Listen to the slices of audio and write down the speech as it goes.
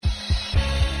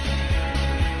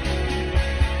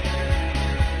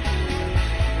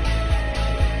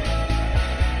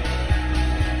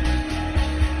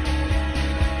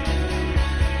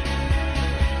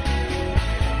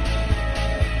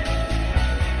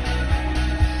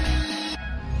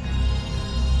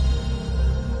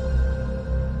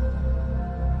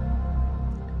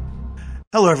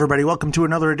Hello, everybody. Welcome to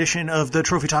another edition of the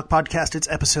Trophy Talk Podcast. It's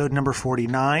episode number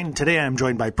 49. Today I'm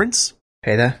joined by Prince.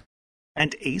 Hey there.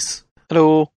 And Ace.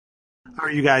 Hello. How are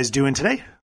you guys doing today?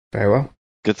 Very well.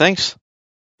 Good, thanks.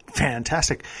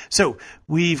 Fantastic. So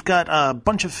we've got a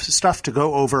bunch of stuff to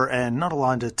go over and not a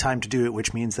lot of time to do it,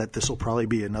 which means that this will probably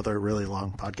be another really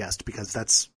long podcast because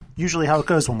that's usually how it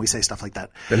goes when we say stuff like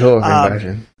that. The law of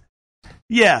inversion.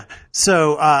 Yeah.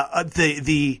 So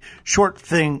the short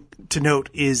thing to note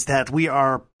is that we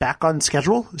are back on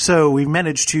schedule. So we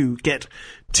managed to get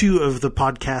 2 of the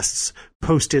podcasts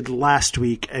posted last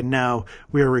week, and now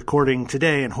we are recording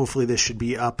today, and hopefully this should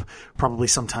be up probably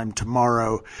sometime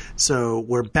tomorrow. So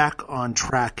we're back on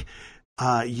track.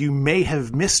 You may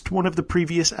have missed one of the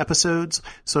previous episodes,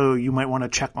 so you might want to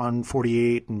check on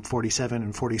 48 and 47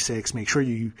 and 46. Make sure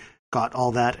you got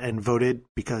all that and voted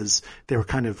because they were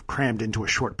kind of crammed into a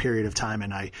short period of time,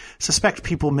 and I suspect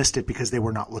people missed it because they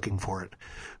were not looking for it.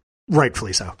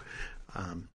 Rightfully so.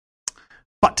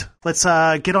 But let's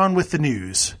get on with the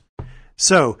news.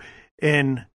 So,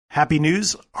 in happy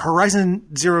news,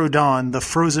 Horizon Zero Dawn, the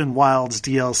Frozen Wilds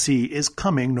DLC is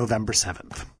coming November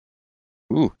 7th.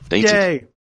 Ooh, dated. Yay!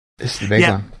 This is the big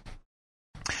one.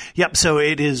 Yep, so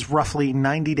it is roughly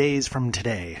 90 days from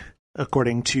today,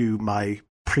 according to my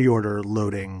pre-order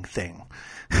loading thing.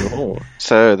 Oh,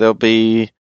 so there'll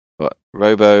be,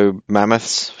 robo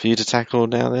mammoths for you to tackle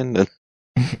now then?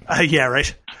 Yeah,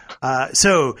 right.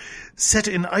 So, set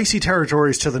in icy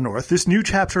territories to the north, this new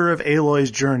chapter of Aloy's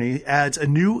journey adds a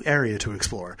new area to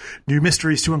explore, new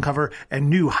mysteries to uncover, and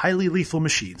new highly lethal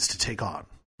machines to take on.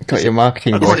 Got your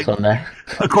marketing voice on there.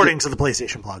 According to the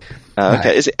PlayStation blog.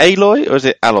 Okay, is it Aloy or is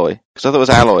it Alloy? Because I thought it was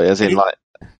Alloy, as in like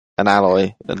an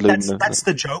alloy. That's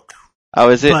the joke. Oh,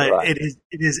 is it? But right. it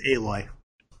is Aloy.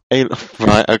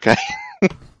 Right, okay.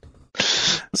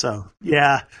 So,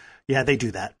 yeah, they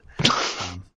do that.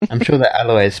 I'm sure that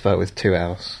alloy is spelled with 2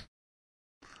 L's.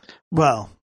 Well,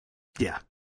 yeah.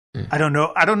 I don't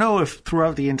know if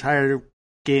throughout the entire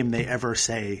game they ever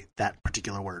say that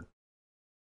particular word.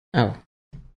 Oh.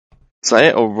 Say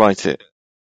it or write it?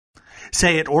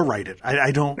 Say it or write it.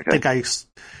 I don't think I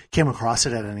came across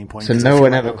it at any point. So no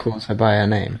one ever calls her by her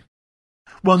name?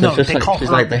 Well, so no, they call she's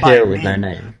her like the by hero with name, no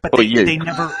name. But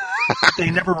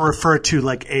they never refer to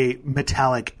like a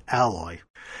metallic alloy.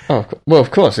 Oh, well,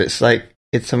 of course.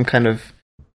 It's some kind of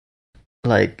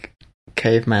like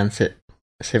caveman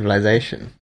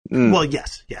civilization. Mm. Well,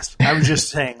 yes. I was just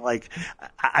saying, like,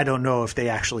 I don't know if they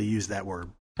actually use that word.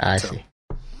 I see.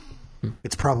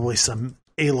 It's probably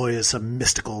Aloy is some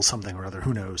mystical something or other.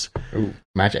 Who knows? Ooh,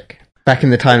 magic. Back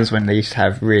in the times when they used to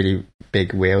have really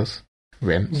big rims.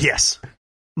 Yes.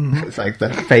 Mm-hmm. It's like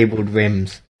the fabled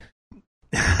rims.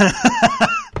 Can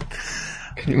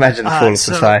you imagine the fall of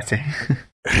society?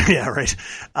 Yeah, right.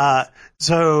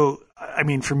 So, I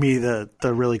mean, for me, the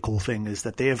really cool thing is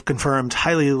that they have confirmed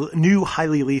new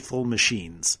highly lethal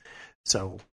machines.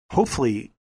 So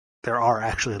hopefully there are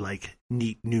actually like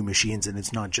neat new machines and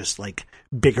it's not just like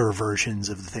bigger versions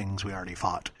of the things we already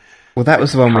fought. Well, that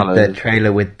was the one with the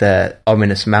trailer with the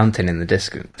ominous mountain in the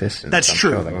distance. That's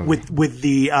true. Sure with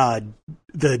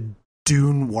the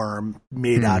dune worm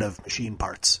made out of machine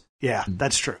parts. Yeah,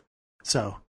 that's true.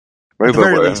 So at the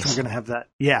very least, we're going to have that.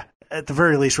 Yeah, at the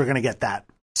very least, we're going to get that.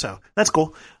 So that's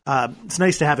cool. It's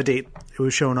nice to have a date. It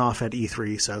was shown off at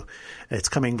E3, so it's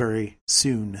coming very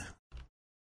soon.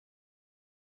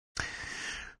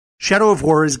 Shadow of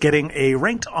War is getting a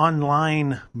ranked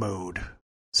online mode.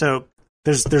 So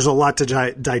there's a lot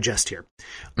to digest here.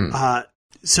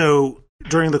 So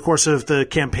during the course of the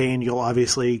campaign, you'll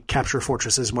obviously capture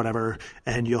fortresses and whatever,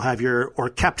 and you'll have your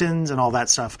orc captains and all that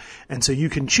stuff. And so you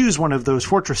can choose one of those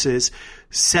fortresses,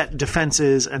 set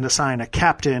defenses, and assign a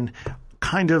captain,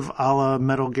 kind of a la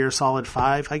Metal Gear Solid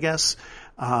 5, I guess.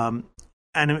 And,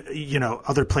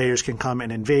 other players can come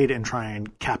and invade and try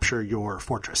and capture your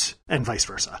fortress, and vice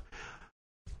versa.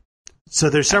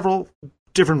 So there's several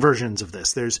different versions of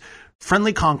this. There's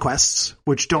friendly conquests,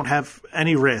 which don't have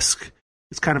any risk.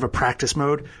 It's kind of a practice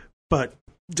mode, but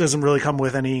doesn't really come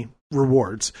with any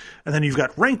rewards. And then you've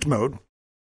got ranked mode,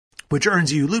 which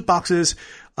earns you loot boxes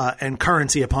and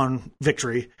currency upon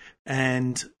victory.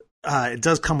 And it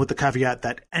does come with the caveat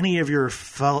that any of your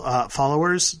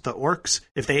followers, the orcs,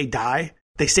 if they die,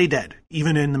 they stay dead.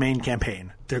 Even in the main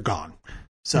campaign, they're gone.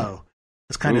 So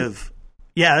it's kind of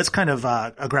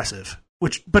aggressive,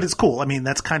 but it's cool. I mean,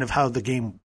 that's kind of how the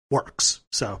game works.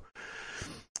 So.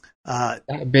 Is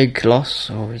that a big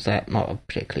loss, or is that not a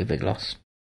particularly big loss?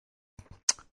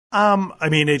 I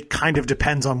mean, it kind of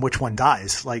depends on which one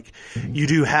dies. Like, you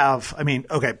do have,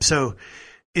 okay, so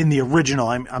in the original,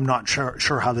 I'm not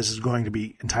sure how this is going to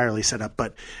be entirely set up,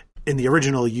 but in the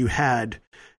original you had,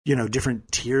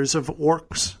 different tiers of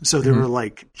orcs. So there were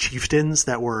like chieftains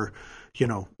that were,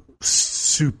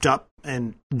 souped up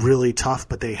and really tough,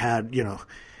 but they had,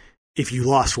 if you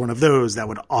lost one of those, that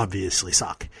would obviously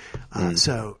suck.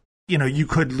 So, you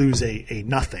could lose a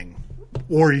nothing,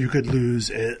 or you could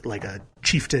lose like a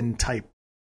chieftain type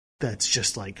that's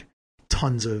just like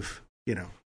tons of,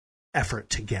 effort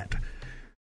to get.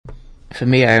 For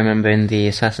me, I remember in the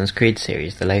Assassin's Creed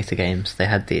series, the later games, they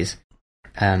had these.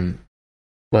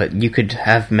 You could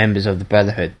have members of the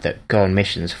Brotherhood that go on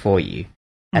missions for you,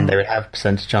 and they would have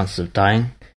percentage chances of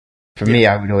dying. For me,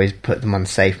 I would always put them on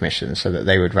safe missions so that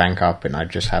they would rank up, and I'd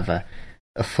just have a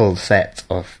full set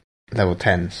of level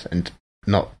 10s and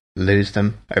not lose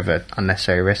them over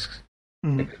unnecessary risks.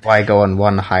 Why go on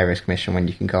one high risk mission when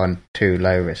you can go on 2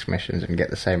 low risk missions and get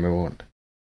the same reward?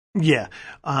 Yeah.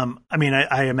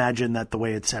 I imagine that the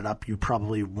way it's set up, you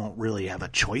probably won't really have a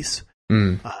choice.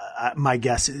 My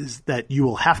guess is that you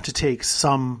will have to take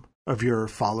some of your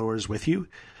followers with you.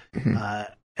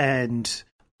 And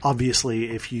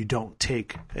obviously, if you don't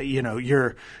take,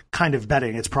 you're kind of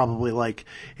betting. It's probably like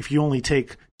if you only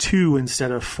take 2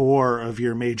 instead of 4 of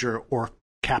your major orc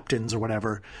captains or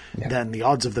whatever, then the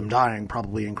odds of them dying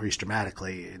probably increase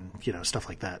dramatically, and stuff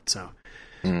like that. So,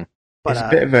 but it's a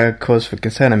bit of a cause for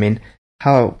concern. I mean,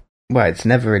 it's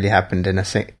never really happened in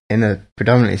a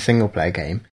predominantly single player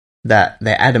game that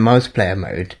they add a multiplayer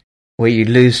mode where you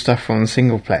lose stuff from the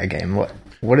single player game.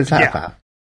 What is that about?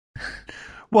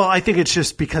 Well, I think it's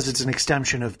just because it's an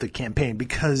extension of the campaign,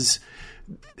 because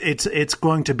it's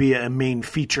going to be a main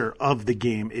feature of the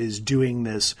game is doing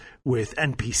this with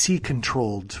NPC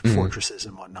controlled fortresses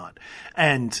and whatnot.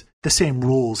 And the same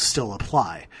rules still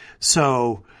apply.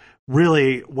 So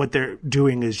really what they're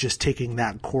doing is just taking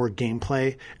that core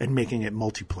gameplay and making it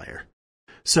multiplayer.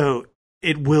 So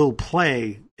it will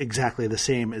play exactly the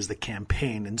same as the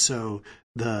campaign. And so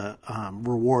the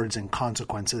rewards and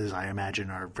consequences, I imagine,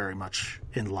 are very much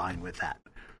in line with that.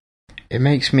 It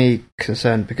makes me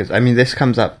concerned because,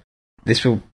 this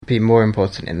will be more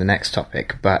important in the next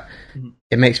topic, but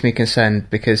it makes me concerned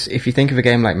because if you think of a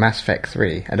game like Mass Effect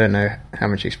 3, I don't know how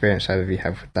much experience either of you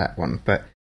have with that one, but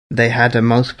they had a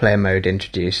multiplayer mode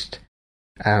introduced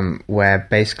where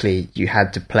basically you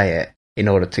had to play it in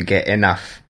order to get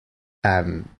enough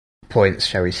points,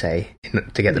 shall we say,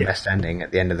 to get the best ending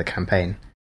at the end of the campaign.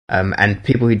 And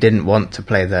people who didn't want to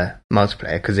play the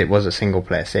multiplayer, because it was a single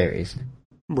player series,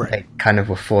 they kind of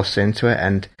were forced into it,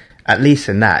 and at least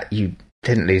in that, you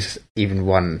didn't lose even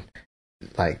one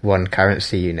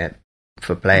currency unit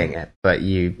for playing it, but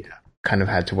you kind of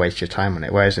had to waste your time on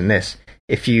it. Whereas in this,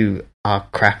 if you are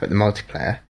crap at the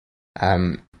multiplayer,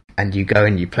 and you go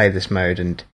and you play this mode,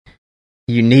 and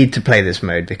you need to play this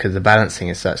mode because the balancing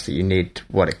is such that you need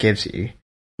what it gives you,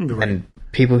 and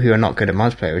people who are not good at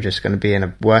multiplayer are just going to be in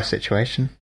a worse situation.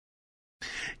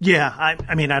 Yeah,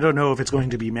 I mean, I don't know if it's going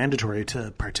to be mandatory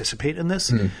to participate in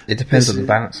this. It depends on the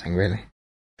balancing, really.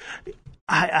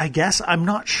 I guess I'm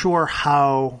not sure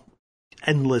how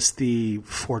endless the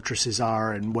fortresses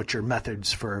are and what your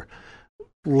methods for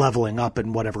leveling up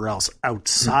and whatever else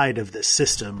outside of this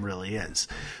system really is.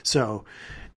 So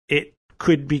it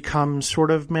could become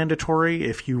sort of mandatory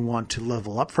if you want to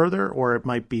level up further, or it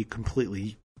might be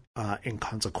completely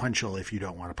inconsequential if you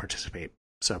don't want to participate.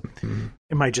 So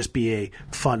it might just be a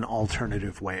fun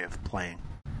alternative way of playing.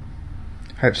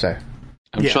 Hope so.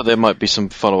 I'm sure there might be some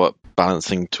follow-up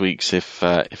balancing tweaks if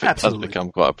it does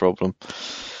become quite a problem.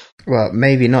 Well,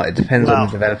 maybe not. It depends on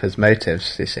the developer's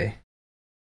motives, you see.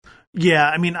 Yeah,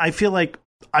 I mean, I feel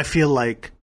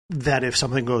like that if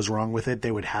something goes wrong with it,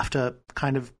 they would have to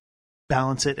kind of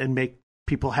balance it and make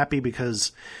people happy,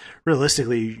 because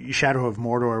realistically, Shadow of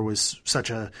Mordor was such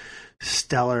a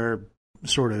stellar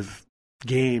sort of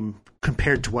game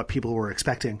compared to what people were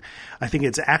expecting. I think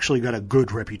it's actually got a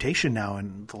good reputation now,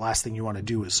 and the last thing you want to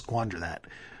do is squander that.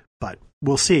 But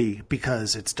we'll see,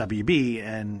 because it's WB,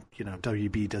 and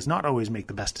WB does not always make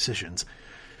the best decisions.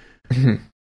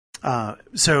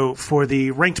 So for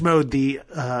the ranked mode, the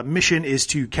mission is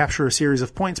to capture a series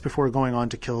of points before going on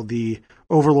to kill the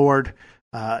Overlord.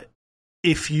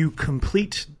 If you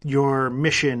complete your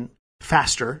mission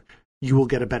faster, you will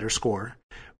get a better score.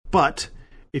 But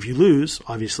if you lose,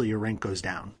 obviously your rank goes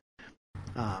down.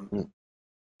 And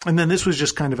then this was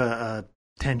just kind of a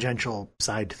tangential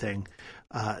side thing.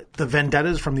 The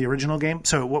vendettas from the original game.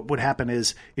 So what would happen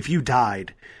is if you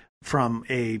died from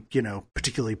a,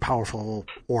 particularly powerful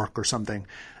orc or something,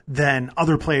 then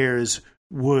other players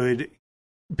would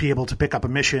be able to pick up a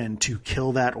mission to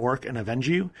kill that orc and avenge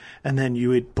you, and then you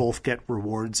would both get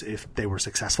rewards if they were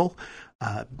successful.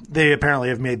 They apparently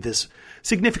have made this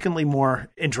significantly more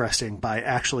interesting by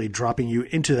actually dropping you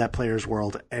into that player's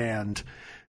world and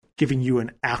giving you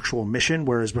an actual mission,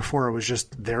 whereas before it was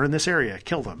just, they're in this area,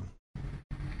 kill them.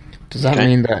 Does that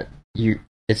mean that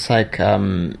it's like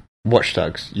Watch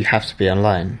Dogs, you have to be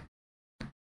online?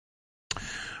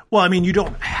 Well, I mean, you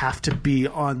don't have to be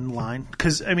online,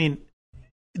 because, I mean,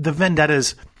 the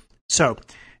vendettas... So,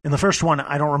 in the first one,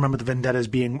 I don't remember the vendettas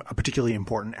being a particularly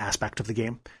important aspect of the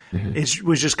game. Mm-hmm. It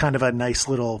was just kind of a nice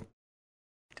little,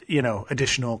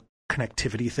 additional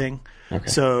connectivity thing. Okay.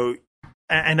 So,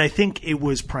 and I think it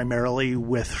was primarily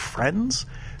with friends.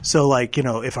 So, like,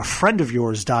 if a friend of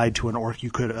yours died to an orc,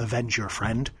 you could avenge your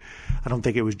friend. I don't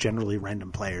think it was generally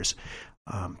random players.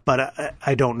 But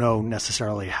I don't know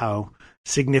necessarily how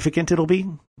significant it'll be.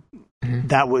 Mm-hmm.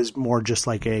 That was more just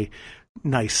like a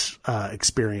nice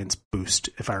experience boost,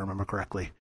 if I remember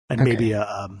correctly. And maybe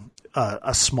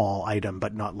a small item,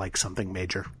 but not like something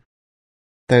major.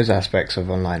 Those aspects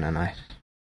of online are nice.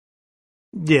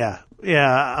 Yeah.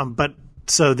 But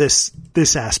so this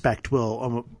aspect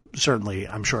will certainly,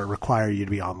 I'm sure, require you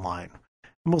to be online.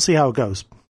 And we'll see how it goes.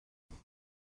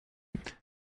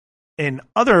 In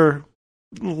other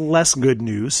less good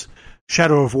news,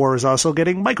 Shadow of War is also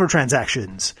getting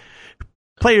microtransactions.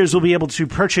 Players will be able to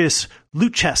purchase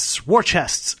loot chests, war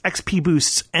chests, XP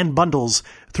boosts, and bundles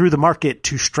through the market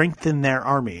to strengthen their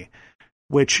army,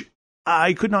 which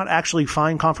I could not actually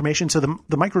find confirmation. So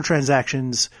the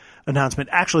microtransactions announcement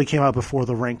actually came out before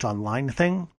the ranked online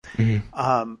thing,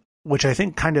 which I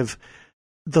think kind of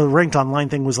the ranked online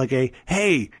thing was like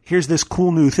hey, here's this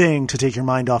cool new thing to take your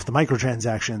mind off the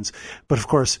microtransactions. But of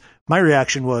course, my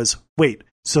reaction was, wait,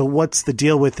 so what's the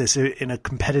deal with this in a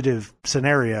competitive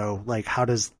scenario? Like, how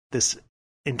does this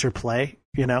interplay,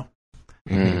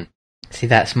 See,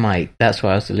 that's what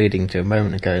I was alluding to a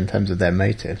moment ago in terms of their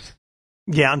motives.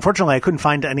 Yeah, unfortunately, I couldn't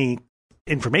find any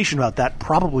information about that,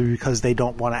 probably because they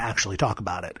don't want to actually talk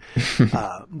about it.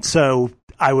 So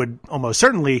I would almost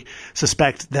certainly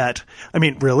suspect that, I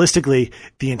mean, realistically,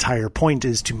 the entire point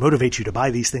is to motivate you to buy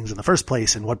these things in the first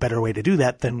place, and what better way to do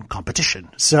that than competition?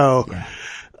 So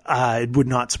it would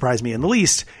not surprise me in the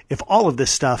least if all of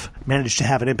this stuff managed to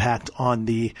have an impact on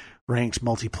the ranked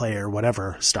multiplayer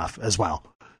whatever stuff as well.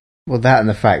 Well, that and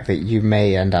the fact that you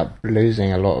may end up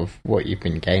losing a lot of what you've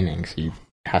been gaining, so you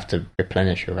have to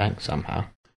replenish your rank somehow.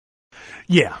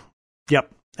 Yeah. Yep.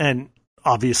 And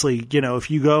obviously,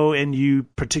 if you go and you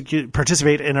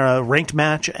participate in a ranked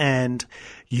match and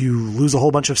you lose a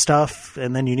whole bunch of stuff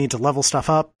and then you need to level stuff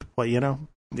up, well,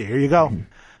 here you go. Mm-hmm.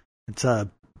 It's a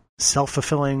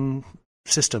self-fulfilling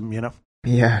system,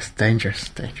 Yeah, it's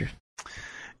dangerous.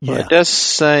 Yeah. Well, it does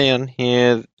say on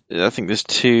here, I think there's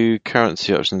two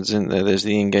currency options, isn't there? There's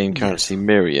the in-game currency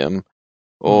Miriam,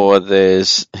 or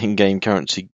there's in-game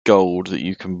currency gold that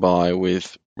you can buy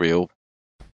with real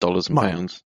dollars and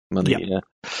pounds money. Yeah.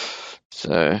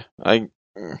 So I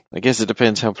guess it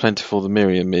depends how plentiful the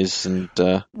Miriam is, and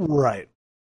right.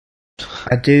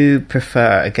 I do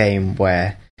prefer a game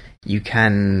where you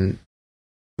can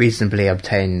reasonably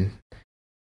obtain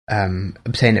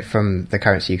it from the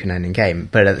currency you can earn in game,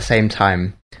 but at the same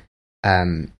time,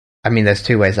 there's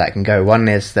two ways that can go. One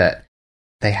is that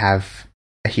they have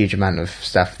a huge amount of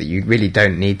stuff that you really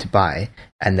don't need to buy,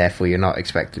 and therefore you're not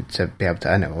expected to be able to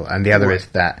earn it all. And the other is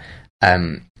that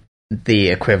the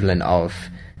equivalent of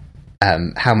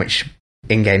how much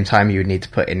in-game time you would need to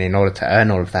put in order to earn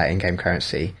all of that in-game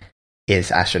currency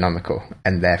is astronomical,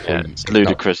 and therefore it's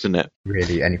ludicrous, isn't it?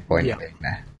 Really, any point in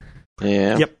there?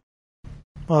 Yeah. Yep.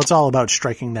 Well, it's all about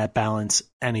striking that balance,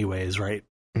 anyways, right?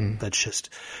 Mm. That's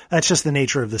just the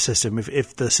nature of the system.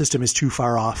 If the system is too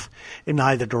far off in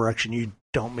either direction, you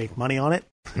don't make money on it.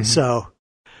 Mm-hmm. So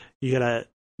you gotta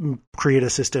create a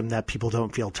system that people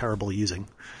don't feel terrible using.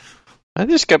 I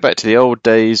just go back to the old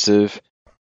days of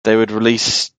they would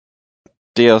release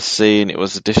DLC and it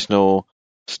was additional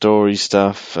story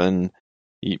stuff, and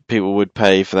people would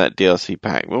pay for that DLC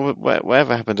pack. Well,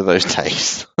 whatever happened to those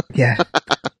days? Yeah,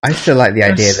 I still like the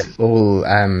idea that all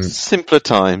simpler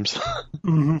times.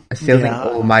 Mm-hmm. I still think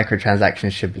all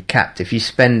microtransactions should be capped. If you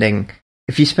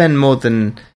spend more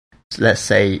than, let's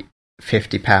say,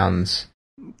 £50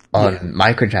 on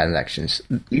microtransactions,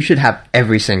 you should have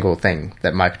every single thing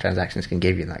that microtransactions can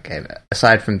give you in that game,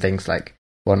 aside from things like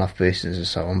one-off boosters and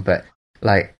so on. But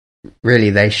really,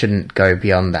 they shouldn't go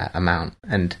beyond that amount.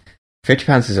 And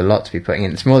 £50 is a lot to be putting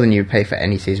in. It's more than you pay for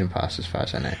any season pass, as far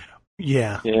as I know.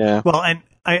 Yeah. Yeah. Well, and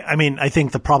I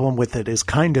think the problem with it is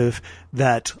kind of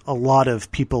that a lot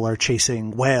of people are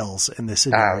chasing whales in this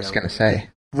scenario. I was going to say.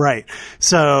 Right.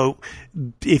 So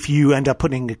if you end up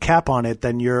putting a cap on it,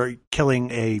 then you're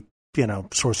killing a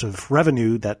source of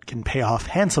revenue that can pay off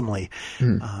handsomely.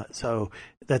 So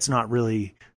that's not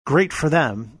really great for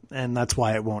them, and that's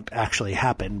why it won't actually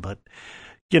happen. But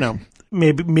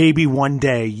maybe one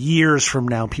day, years from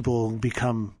now, people will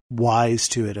become wise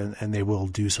to it and they will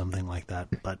do something like that.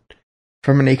 But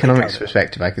from an economics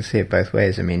perspective, I can see it both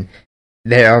ways. I mean,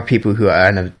 there are people who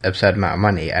earn an absurd amount of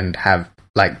money and have,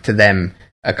 like, to them,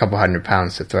 a couple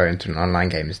 £100 to throw into an online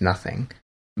game is nothing.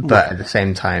 But at the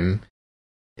same time,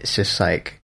 it's just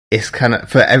like, it's kind of,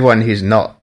 for everyone who's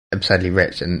not absurdly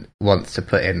rich and wants to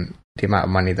put in the amount of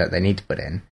money that they need to put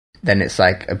in, then it's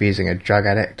like abusing a drug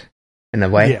addict in a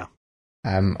way. Yeah.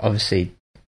 Obviously,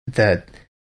 the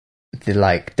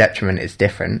like detriment is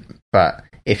different, but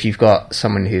if you've got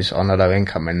someone who's on a low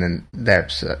income and then they're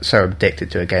so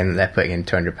addicted to a game that they're putting in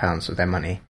 £200 of their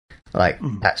money, like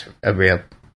that's a real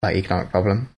economic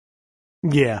problem.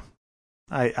 Yeah,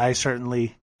 I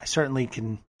certainly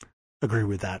can agree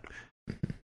with that.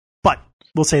 But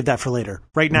we'll save that for later.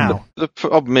 Right now, the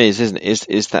problem is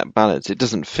that balance. It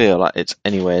doesn't feel like it's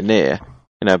anywhere near.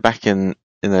 Back in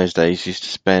those days, you used to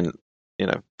spend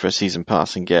for a season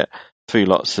pass and get 3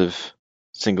 lots of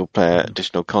single player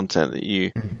additional content that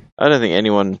I don't think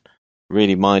anyone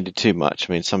really minded too much.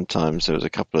 I mean, sometimes there was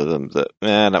a couple of them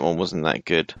that one wasn't that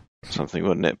good, something,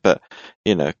 wasn't it? But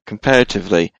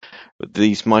comparatively,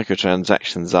 these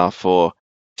microtransactions are for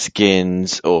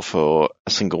skins or for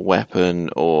a single weapon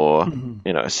or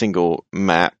a single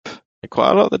map. And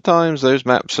quite a lot of the times, those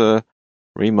maps are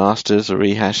remasters or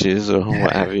rehashes or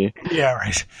what have you. Yeah,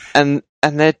 right.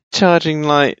 And they're charging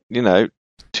like £2,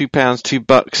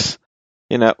 $2.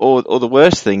 Or the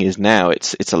worst thing is now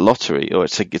it's a lottery or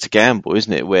it's a gamble,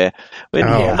 isn't it? Where you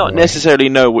not necessarily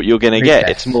know what you're going to get.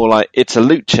 It's more like it's a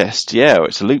loot chest, or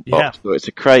it's a loot box, or it's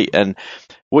a crate, and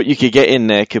what you could get in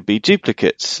there could be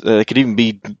duplicates. There could even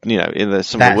be, in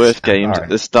some of the worst games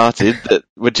that started that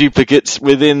were duplicates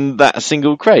within that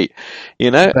single crate,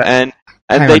 and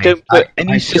they don't put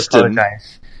any system.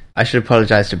 I should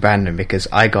apologise to Brandon because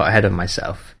I got ahead of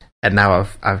myself. And now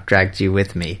I've dragged you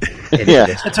with me.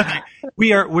 That's okay.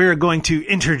 We're going to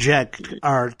interject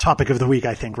our topic of the week,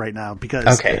 I think, right now,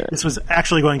 because this was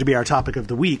actually going to be our topic of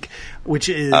the week, which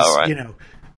is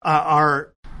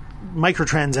are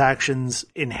microtransactions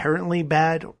inherently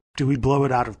bad? Do we blow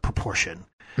it out of proportion?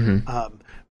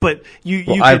 But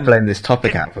I blame this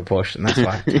topic out of proportion. That's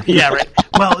why. Yeah, right.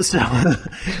 Well, so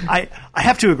I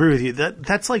have to agree with you.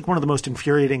 That's like one of the most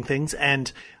infuriating things,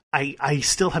 and I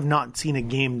still have not seen a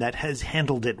game that has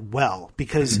handled it well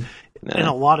because in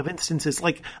a lot of instances,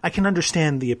 like I can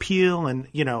understand the appeal and,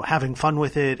 having fun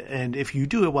with it. And if you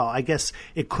do it well, I guess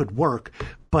it could work.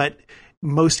 But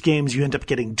most games you end up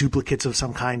getting duplicates of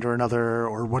some kind or another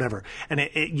or whatever. And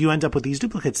you end up with these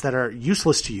duplicates that are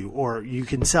useless to you or you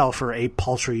can sell for a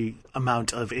paltry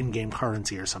amount of in-game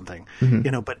currency or something,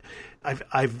 but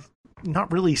I've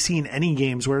not really seen any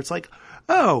games where it's like,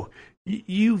 oh,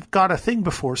 you've got a thing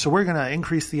before, so we're going to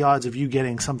increase the odds of you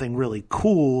getting something really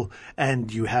cool,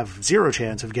 and you have 0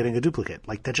 chance of getting a duplicate.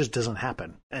 Like, that just doesn't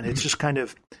happen. And it's just kind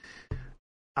of,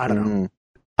 I don't know.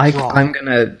 I'm going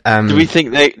to...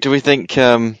 Do we think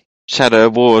Shadow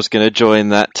of War is going to join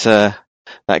that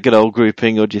good old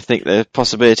grouping, or do you think there's a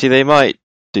possibility they might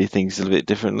do things a little bit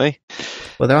differently?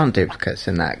 Well, there aren't duplicates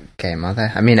in that game, are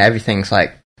there? I mean, everything's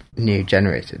like new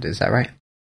generated, is that right?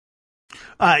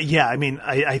 Yeah, I mean,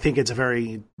 I think it's a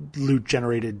very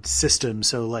loot-generated system,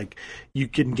 so, like, you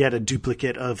can get a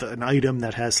duplicate of an item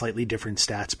that has slightly different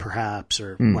stats, perhaps,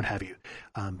 or what have you.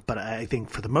 But I think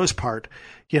for the most part,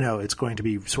 it's going to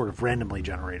be sort of randomly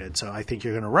generated, so I think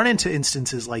you're going to run into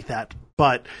instances like that.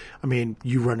 But, I mean,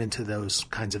 you run into those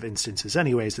kinds of instances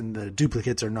anyways, and the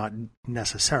duplicates are not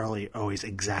necessarily always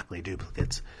exactly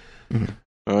duplicates.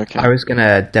 Okay. I was going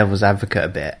to devil's advocate a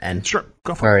bit and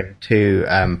go for it. Into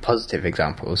positive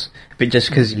examples, but just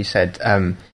because you said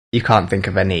you can't think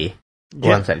of any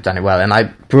ones that have done it well,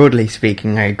 and broadly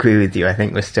speaking, I agree with you. I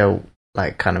think we're still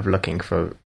like kind of looking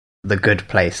for the good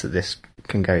place that this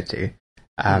can go to.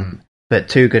 But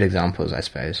 2 good examples, I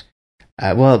suppose.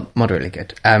 Moderately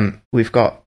good. We've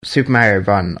got Super Mario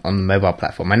Run on the mobile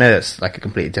platform. I know it's like a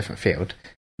completely different field,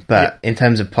 but in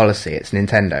terms of policy, it's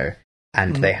Nintendo.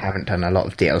 And they haven't done a lot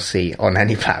of DLC on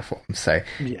any platform. So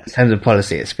in terms of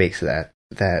policy, it speaks to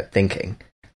their thinking.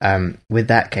 With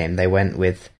that game, they went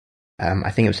with,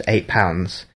 I think it was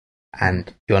 £8,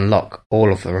 and you unlock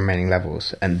all of the remaining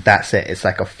levels. And that's it. It's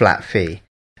like a flat fee.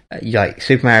 Like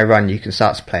Super Mario Run, you can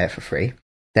start to play it for free.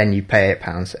 Then you pay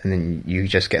 £8, and then you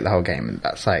just get the whole game. And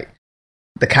that's like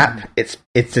the cap, it's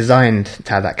designed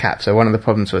to have that cap. So one of the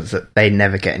problems was that they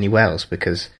never get any whales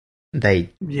because they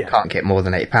can't get more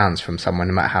than £8 from someone,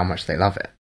 no matter how much they love it.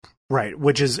 Right,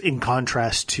 which is in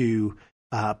contrast to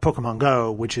Pokemon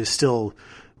Go, which is still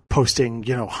posting,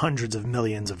 hundreds of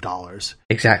millions of dollars.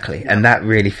 Exactly, and that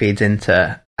really feeds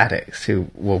into addicts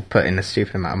who will put in a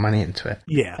stupid amount of money into it.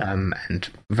 Yeah. And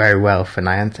very well for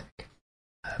Niantic.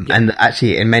 And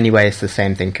actually, in many ways, the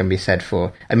same thing can be said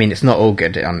for... I mean, it's not all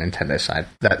good on Nintendo's side.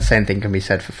 That same thing can be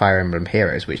said for Fire Emblem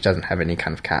Heroes, which doesn't have any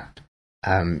kind of cap.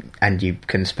 And you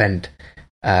can spend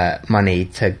money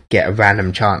to get a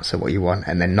random chance at what you want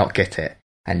and then not get it.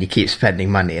 And you keep spending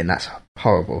money, and that's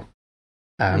horrible.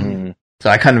 So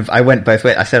I went both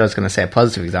ways. I said I was going to say a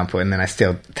positive example, and then I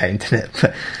still tainted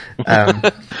it.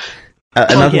 But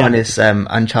another one is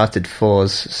Uncharted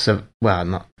 4's,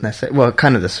 not necessarily,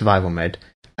 kind of the survival mode,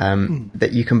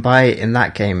 that you can buy in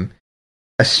that game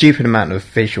a stupid amount of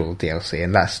visual DLC,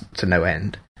 and that's to no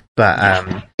end.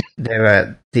 But there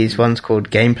are these ones called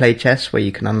gameplay chests where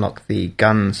you can unlock the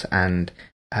guns and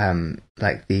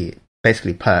the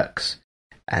basically perks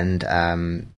and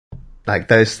like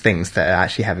those things that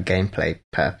actually have a gameplay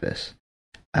purpose,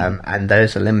 and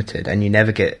those are limited, and you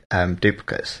never get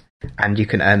duplicates, and you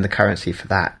can earn the currency for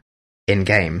that in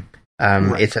game.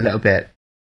 It's a little bit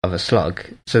of a slog,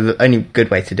 so the only good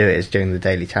way to do it is during the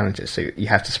daily challenges. So you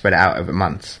have to spread it out over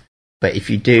months. But if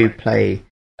you do play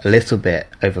a little bit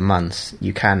over months,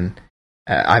 you can.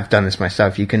 I've done this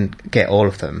myself. You can get all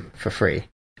of them for free.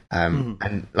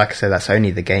 And like I said, that's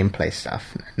only the gameplay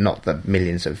stuff, not the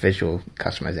millions of visual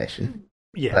customization.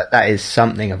 Yeah. But that is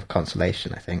something of a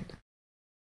consolation, I think.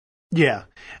 Yeah.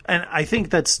 And I think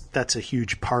that's a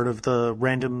huge part of the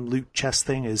random loot chest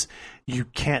thing is you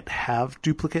can't have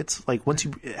duplicates. Like once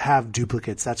you have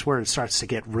duplicates, that's where it starts to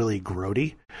get really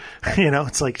grody.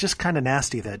 It's like just kind of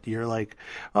nasty that you're like,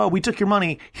 oh, we took your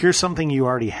money. Here's something you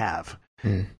already have.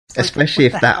 Especially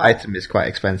if that item is quite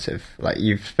expensive. Like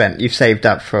you've saved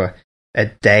up for a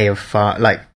day of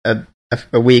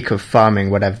a week of farming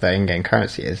whatever the in-game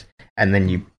currency is, and then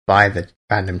you buy the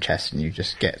random chest and you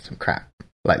just get some crap.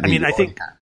 Like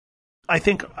I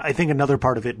think another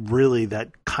part of it really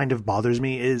that kind of bothers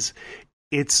me is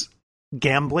it's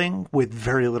gambling with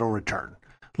very little return.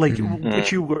 Like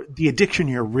the addiction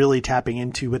you're really tapping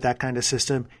into with that kind of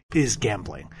system is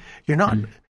gambling. You're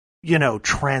not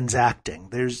transacting.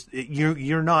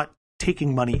 You're not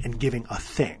taking money and giving a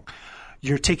thing.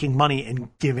 You're taking money and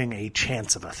giving a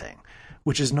chance of a thing,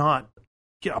 which is not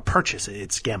a purchase.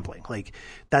 It's gambling. Like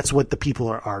that's what the people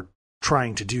are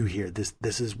trying to do here.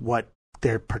 This is what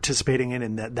they're participating in,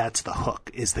 and that's the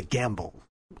hook is the gamble.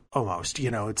 Almost,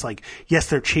 it's like, yes,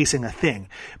 they're chasing a thing,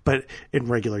 but in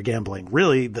regular gambling,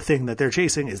 really the thing that they're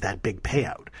chasing is that big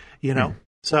payout,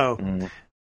 So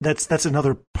that's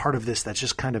another part of this that's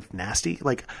just kind of nasty.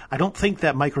 Like, I don't think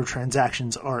that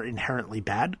microtransactions are inherently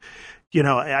bad.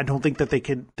 I don't think that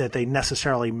they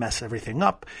necessarily mess everything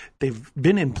up. They've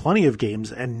been in plenty of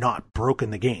games and not broken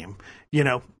the game,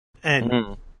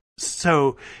 and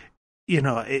so,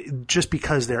 just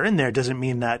because they're in there doesn't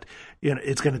mean that,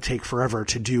 it's going to take forever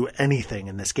to do anything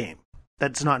in this game.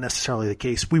 That's not necessarily the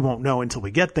case. We won't know until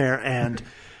we get there. And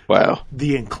wow,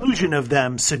 the inclusion of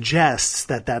them suggests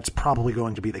that that's probably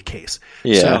going to be the case.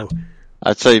 Yeah. So,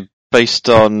 I'd say based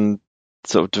on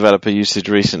sort of developer usage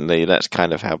recently, that's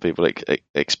kind of how people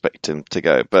expect them to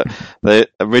go. But they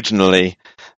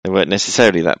weren't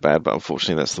necessarily that bad, but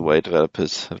unfortunately that's the way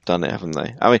developers have done it, haven't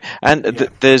they? I mean, and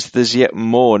there's yet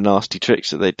more nasty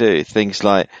tricks that they do. Things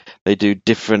like they do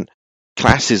different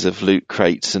classes of loot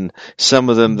crates, and some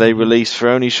of them they release for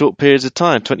only short periods of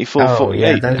time, 24,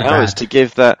 48 hours, to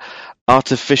give that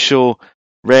artificial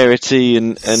rarity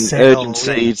and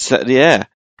urgency.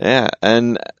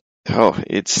 And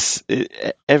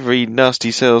every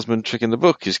nasty salesman trick in the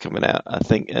book is coming out, I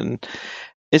think, and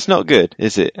it's not good,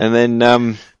 is it? And then,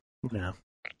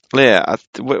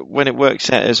 when it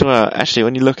works out as well, actually,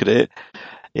 when you look at it,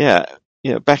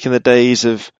 back in the days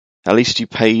of at least you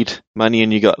paid money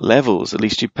and you got levels, at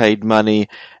least you paid money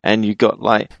and you got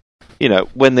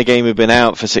when the game had been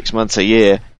out for 6 months, a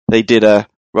year, they did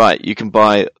you can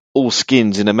buy all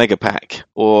skins in a mega pack,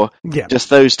 or just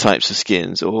those types of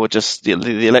skins, or just the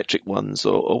electric ones,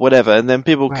 or whatever. And then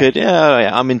people could,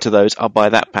 I'm into those. I'll buy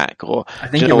that pack. Or I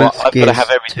think it was I've got to have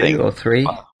everything. 2 or 3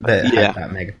 that had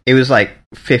that mega. It was like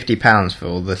 £50 for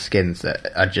all the skins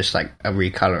that are just like a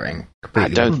recoloring.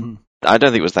 Completely. I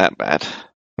don't think it was that bad.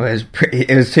 Well,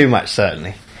 it was too much,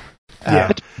 certainly.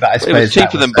 But I suppose it was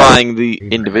cheaper than buying the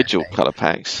individual color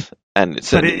packs, and it's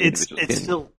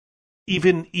still.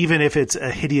 Even if it's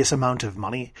a hideous amount of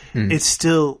money, it's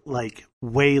still like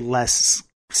way less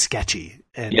sketchy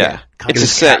And it's a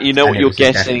set. You know what you're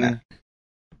getting.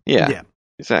 Yeah,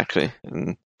 exactly.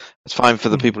 And it's fine for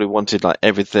the people who wanted like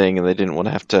everything, and they didn't want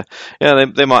to have to. Yeah,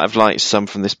 they might have liked some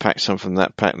from this pack, some from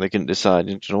that pack, and they couldn't decide.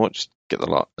 You know what? Just get the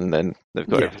lot, and then they've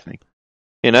got everything.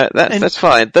 You know, that's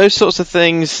fine. Those sorts of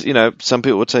things, you know, some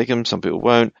people will take them, some people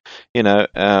won't. You know,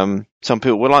 some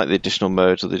people will like the additional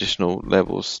modes or the additional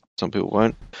levels. Some people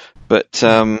won't. But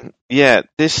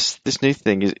this new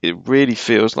thing it really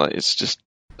feels like it's just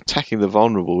attacking the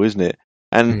vulnerable, isn't it?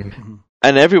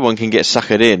 And everyone can get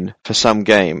suckered in for some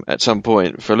game at some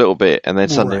point for a little bit, and then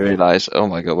suddenly realise, oh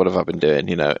my god, what have I been doing?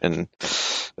 You know, and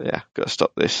got to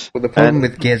stop this. Well, the problem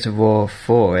with Gears of War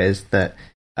 4 is that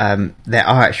there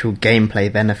are actual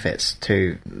gameplay benefits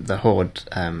to the Horde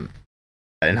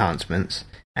enhancements,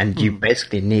 and you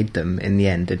basically need them in the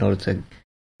end in order to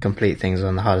complete things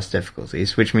on the hardest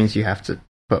difficulties, which means you have to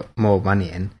put more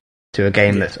money in to a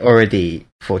game that's already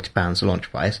 £40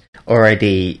 launch price,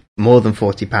 already more than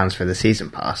 £40 for the season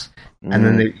pass, and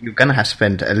then you're going to have to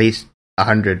spend at least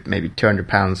 £100, maybe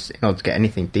 £200 in order to get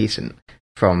anything decent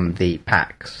from the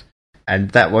packs,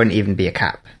 and that won't even be a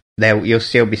cap. You'll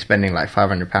still be spending like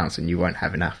 £500 and you won't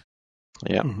have enough.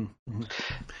 Yeah.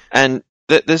 And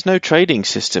there's no trading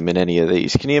system in any of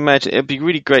these. Can you imagine? It'd be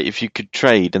really great if you could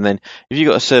trade, and then if you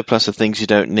got a surplus of things you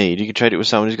don't need, you could trade it with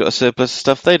someone who's got a surplus of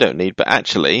stuff they don't need, but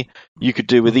actually you could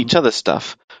do with each other's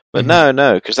stuff. But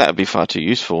no, because that would be far too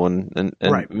useful and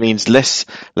means less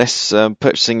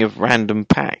purchasing of random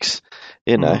packs.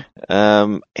 You know,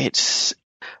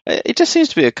 it just seems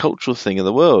to be a cultural thing in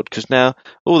the world, because now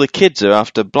all the kids are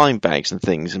after blind bags and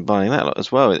things and buying that lot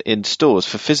as well in stores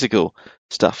for physical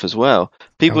stuff as well.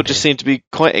 People just seem to be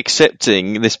quite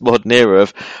accepting in this modern era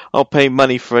of, I'll pay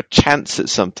money for a chance at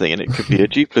something, and it could be a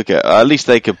duplicate. Or at least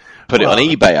they could put it on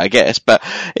eBay, I guess. But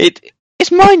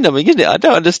it's mind-numbing, isn't it? I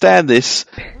don't understand this.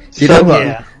 You know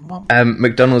what?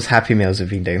 McDonald's Happy Meals have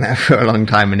been doing that for a long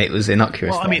time, and it was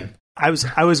innocuous. Well, I mean, I was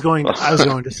going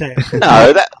to say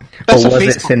no. That's or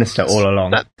was it sinister all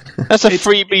along? That's a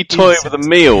freebie toy with a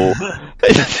meal.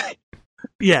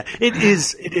 Yeah, it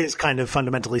is kind of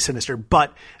fundamentally sinister,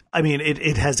 but I mean,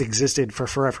 it has existed for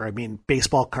forever. I mean,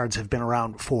 baseball cards have been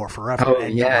around for forever.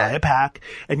 You buy a pack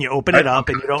and you open it up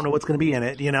and you don't know what's going to be in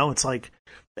it. You know, it's like,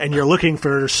 and you're looking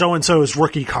for so and so's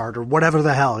rookie card or whatever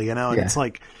the hell. You know, and it's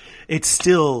like, it's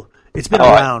been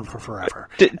around for forever.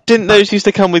 Didn't those used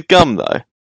to come with gum though?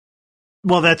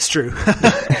 Well, that's true.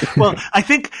 Well, I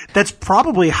think that's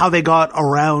probably how they got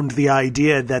around the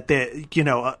idea that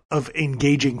of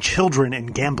engaging children in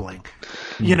gambling.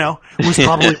 You know, was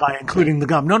probably by including the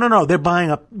gum. No, they're buying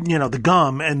up, the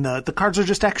gum, and the cards are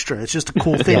just extra. It's just a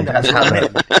cool thing. That's how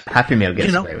Happy Meal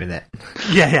gets away with it.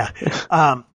 Yeah.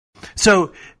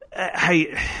 So,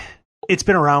 it's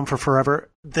been around for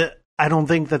forever. I don't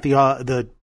think that the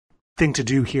thing to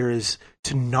do here is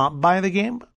to not buy the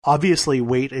game. Obviously,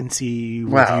 wait and see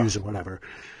reviews or whatever.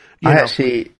 I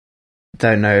actually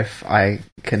don't know if I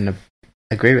can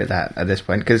agree with that at this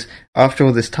point, because after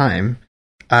all this time,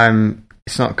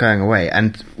 it's not going away.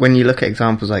 And when you look at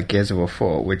examples like Gears of War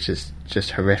 4, which is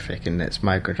just horrific in its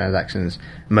microtransactions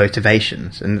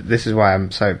motivations, and this is why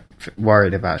I'm so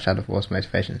worried about Shadow of War's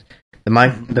motivations. The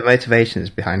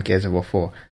motivations behind Gears of War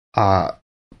 4 are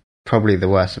probably the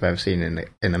worst I've ever seen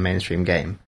in a mainstream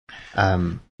game.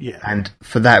 And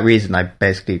for that reason, I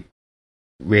basically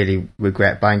really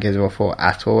regret buying Gears of War 4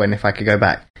 at all. And if I could go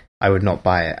back, I would not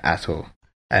buy it at all.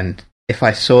 And if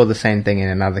I saw the same thing in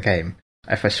another game,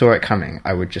 if I saw it coming,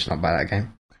 I would just not buy that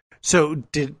game. So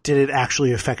did it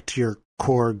actually affect your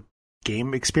core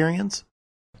game experience?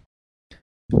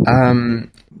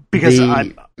 Because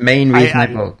the main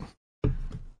reason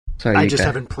I just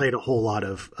haven't played a whole lot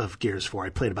of Gears 4. I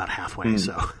played about halfway,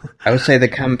 so... I would say the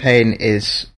campaign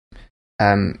is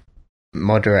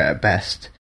moderate at best,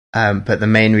 but the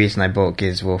main reason I bought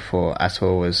Gears of War 4 at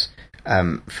all was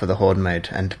for the Horde mode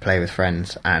and to play with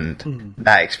friends, and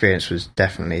that experience was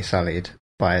definitely sullied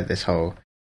by this whole...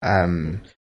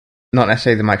 not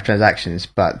necessarily the microtransactions,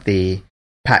 but the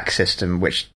pack system,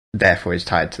 which therefore is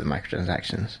tied to the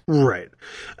microtransactions. Right.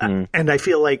 And I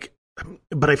feel like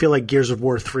Gears of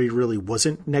War 3 really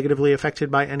wasn't negatively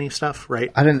affected by any stuff,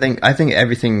 right? I think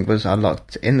everything was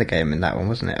unlocked in the game in that one,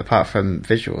 wasn't it? Apart from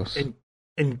visuals.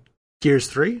 In Gears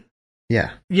 3?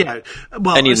 Yeah. Yeah.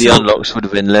 Well, any of the unlocks would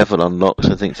have been level unlocks,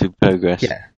 I think, through progress.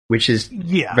 Yeah. Which is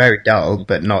very dull,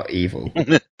 but not evil.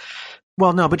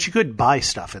 Well, no, but you could buy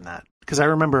stuff in that. Because I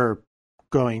remember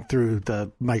going through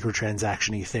the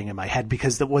microtransaction-y thing in my head,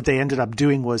 because what they ended up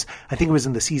doing was, I think it was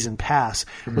in the season pass,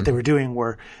 what they were doing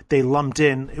were they lumped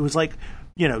in, it was like,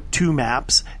 2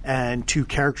 maps and 2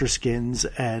 character skins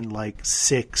and like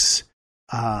 6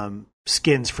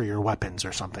 skins for your weapons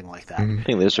or something like that. I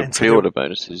think there's some pre-order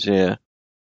bonuses, yeah.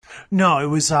 No, it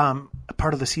was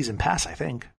part of the season pass, I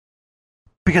think.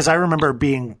 Because I remember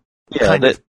being kind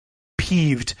of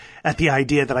peeved at the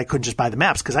idea that I couldn't just buy the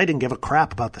maps because I didn't give a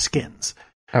crap about the skins.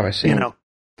 Oh, I see.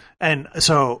 And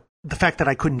so the fact that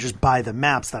I couldn't just buy the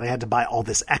maps, that I had to buy all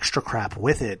this extra crap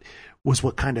with it, was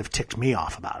what kind of ticked me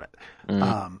off about it.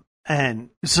 And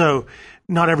so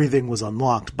not everything was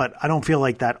unlocked, but I don't feel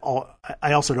like that.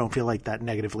 I also don't feel like that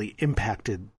negatively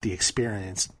impacted the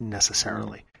experience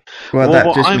necessarily. Well,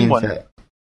 that just means that.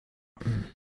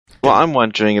 What I'm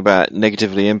wondering about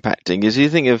negatively impacting is, you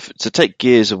think of, so take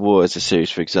Gears of War as a series,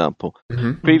 for example.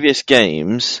 Previous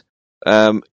games,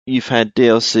 you've had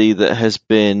DLC that has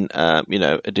been,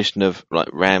 addition of like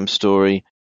RAM story,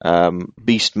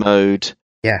 beast mode,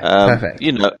 perfect.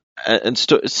 And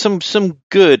some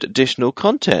good additional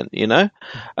content,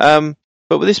 But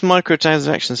with this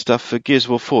microtransaction stuff for Gears of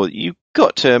War 4, you've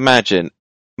got to imagine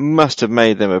must have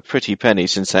made them a pretty penny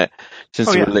since the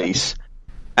release.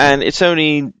 And it's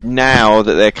only now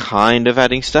that they're kind of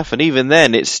adding stuff, and even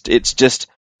then it's just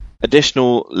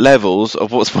additional levels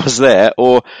of what was there,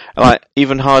 or like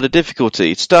even harder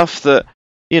difficulty stuff that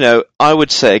I would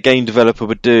say a game developer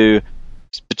would do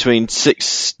between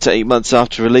 6 to 8 months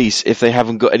after release if they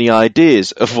haven't got any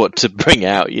ideas of what to bring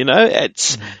out.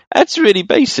 That's really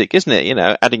basic, isn't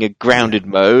it? Adding a grounded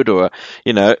mode, or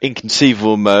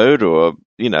inconceivable mode, or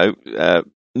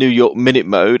New York Minute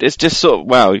mode. It's just sort of,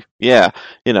 wow, yeah,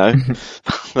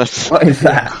 that's what is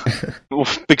that?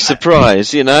 Big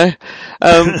surprise,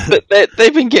 But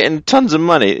they've been getting tons of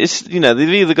money. It's they've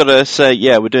either got to say,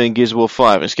 yeah, we're doing Gears of War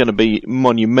 5, it's going to be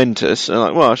monumentous, and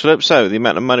like, well, I should hope so. The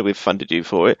amount of money we've funded you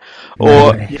for it,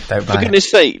 or for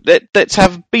goodness sake, let's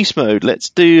have beast mode. Let's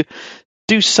do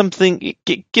something.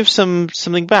 Give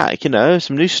something back.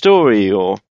 Some new story,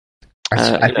 or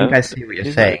I think I see what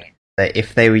you're saying. That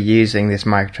if they were using this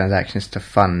microtransactions to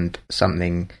fund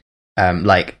something,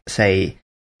 like say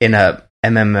in a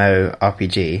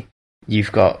MMORPG,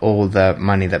 you've got all the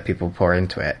money that people pour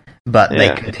into it, but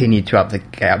they continue to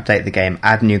update the game,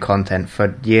 add new content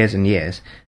for years and years,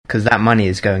 because that money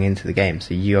is going into the game,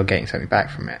 so you're getting something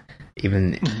back from it.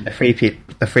 Even the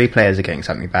free players are getting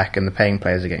something back, and the paying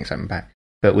players are getting something back.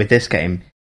 But with this game,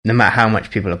 no matter how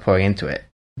much people are pouring into it,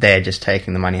 they're just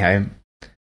taking the money home.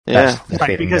 Right,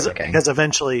 because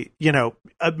eventually,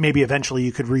 maybe eventually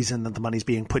you could reason that the money's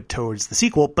being put towards the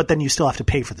sequel, but then you still have to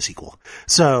pay for the sequel.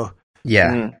 So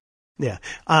so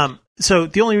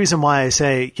the only reason why I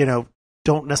say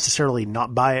don't necessarily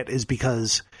not buy it is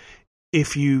because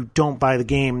if you don't buy the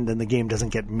game, then the game doesn't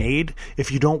get made.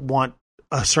 If you don't want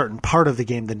a certain part of the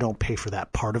game, then don't pay for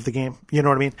that part of the game. You know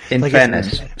what I mean? In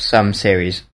fairness, some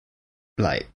series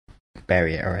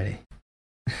bury it already.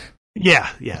 Yeah.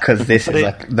 Because this is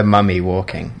like the mummy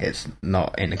walking. It's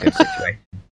not in a good situation.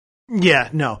 Yeah,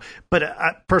 no.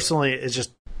 But personally, it's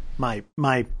just my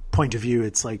point of view.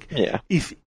 It's like,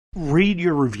 if read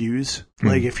your reviews.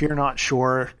 Like, if you're not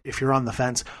sure, if you're on the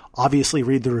fence, obviously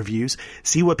read the reviews.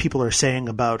 See what people are saying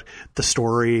about the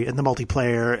story and the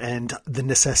multiplayer and the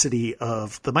necessity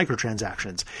of the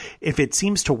microtransactions. If it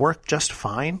seems to work just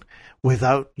fine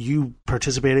without you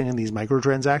participating in these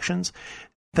microtransactions,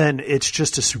 then it's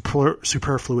just a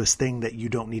superfluous thing that you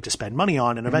don't need to spend money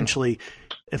on. And eventually,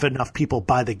 if enough people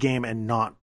buy the game and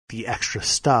not the extra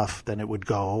stuff, then it would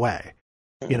go away.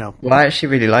 Well, I actually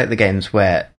really like the games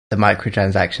where the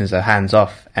microtransactions are hands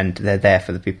off and they're there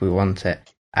for the people who want it,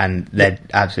 and they're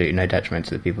absolutely no detriment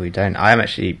to the people who don't. I'm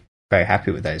actually very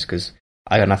happy with those because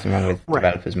I got nothing wrong with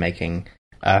developers making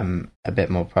a bit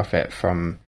more profit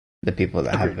from the people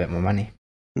that have a bit more money.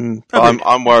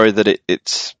 I'm worried that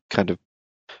it's kind of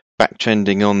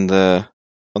backtrending on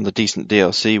the decent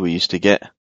DLC we used to get.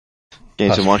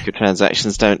 Games with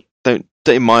microtransactions don't,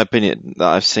 in my opinion, that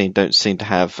I've seen, don't seem to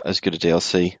have as good a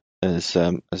DLC as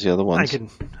the other ones.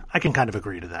 I can kind of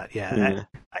agree to that. Yeah.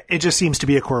 It just seems to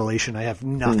be a correlation. I have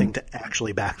nothing to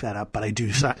actually back that up, but I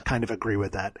do kind of agree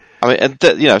with that. I mean,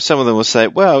 and some of them will say,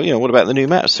 well, what about the new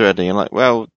maps they're adding? I'm like,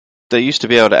 well, they used to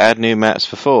be able to add new maps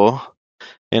before.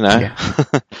 The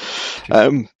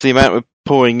amount we're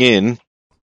pouring in.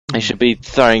 They should be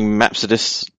throwing maps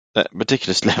at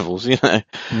ridiculous levels, Yeah.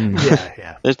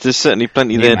 There's certainly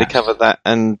plenty there to cover that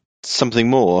and something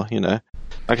more,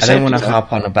 Like I don't want to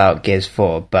harp on about Gears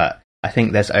 4, but I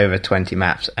think there's over 20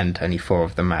 maps and only 4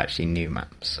 of them are actually new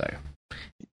maps, so...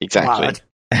 Exactly. Wow,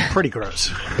 that's pretty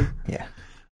gross. Yeah.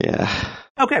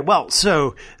 Okay, well,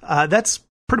 so that's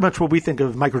pretty much what we think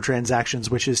of microtransactions,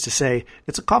 which is to say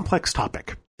it's a complex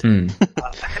topic.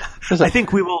 I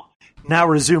think we will now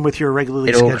resume with your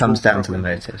regularly scheduled... It all comes down to the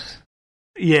motives.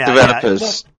 Yeah.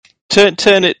 Developers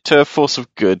turn it to a force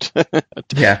of good.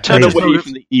 Turn away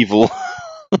from the evil.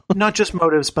 Not just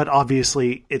motives, but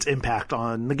obviously its impact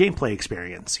on the gameplay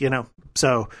experience.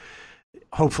 So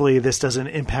hopefully this doesn't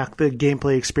impact the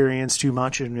gameplay experience too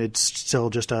much, and it's still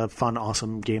just a fun,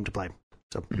 awesome game to play.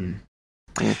 So,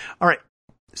 All right.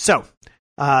 So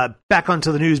back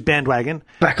onto the news bandwagon.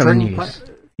 Back on the news.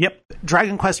 Yep,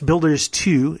 Dragon Quest Builders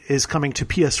 2 is coming to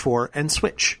PS4 and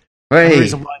Switch. Hey.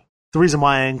 The reason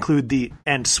why I include the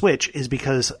and Switch is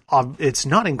because it's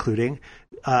not including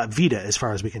Vita, as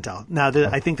far as we can tell. Now,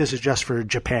 I think this is just for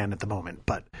Japan at the moment,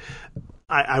 but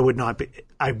I would not be.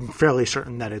 I'm fairly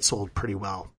certain that it sold pretty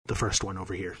well, the first one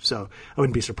over here. So I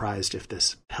wouldn't be surprised if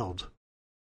this held.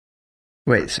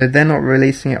 Wait, so they're not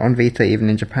releasing it on Vita even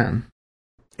in Japan?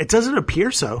 It doesn't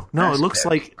appear so. No, That's it looks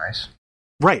like nice.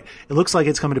 Right. It looks like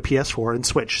it's coming to PS4 and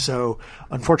Switch. So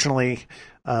unfortunately,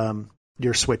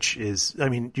 your Switch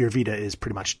your Vita is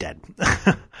pretty much dead.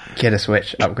 Get a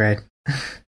Switch, upgrade.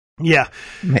 Yeah.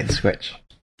 Make the Switch.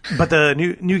 But the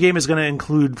new game is going to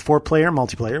include 4-player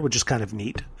multiplayer, which is kind of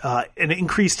neat. An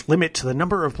increased limit to the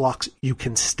number of blocks you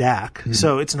can stack.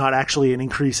 So it's not actually an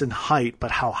increase in height,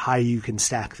 but how high you can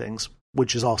stack things,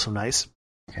 which is also nice.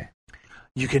 Okay.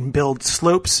 You can build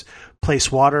slopes,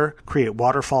 place water, create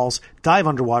waterfalls, dive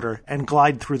underwater, and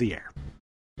glide through the air.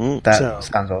 That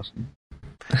sounds awesome.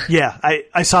 Yeah,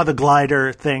 I saw the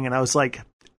glider thing, and I was like,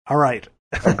 all right.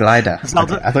 Oh, glider.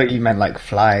 Okay. I thought you meant like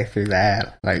fly through the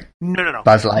air, like no.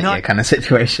 Buzz Lightyear kind of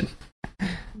situation.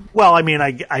 Well, I mean,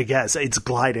 I guess it's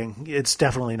gliding. It's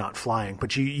definitely not flying,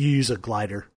 but you use a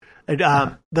glider.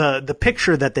 And, the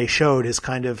picture that they showed is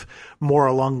kind of more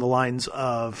along the lines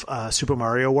of Super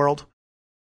Mario World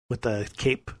with the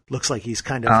cape. Looks like he's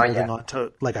kind of holding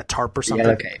onto like a tarp or something.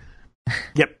 Yellow cape.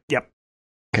 Yep.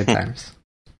 Good times.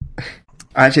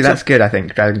 Actually, that's good. I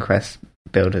think Dragon Quest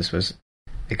Builders was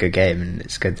a good game, and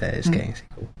it's good that it's getting a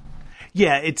sequel.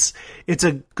 Yeah, it's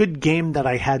a good game that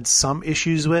I had some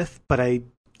issues with, but I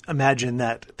imagine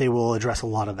that they will address a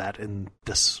lot of that in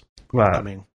this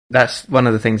upcoming. That's one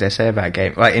of the things I say about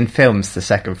game. Like in films, the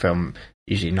second film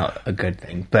usually not a good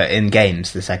thing, but in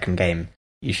games, the second game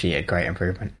usually a great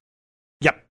improvement.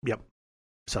 Yep.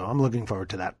 So I'm looking forward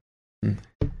to that.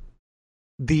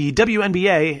 The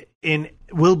WNBA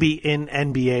will be in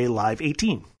NBA Live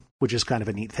 18, which is kind of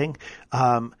a neat thing.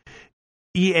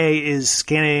 EA is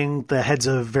scanning the heads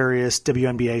of various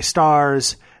WNBA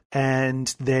stars, and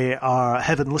they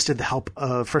have enlisted the help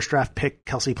of first draft pick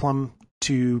Kelsey Plum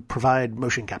to provide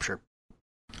motion capture.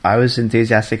 I was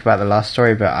enthusiastic about the last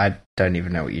story, but I don't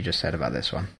even know what you just said about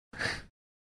this one.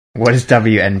 What is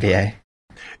WNBA?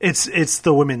 It's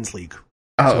the women's league.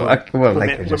 Oh, well,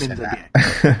 they could just say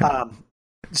that.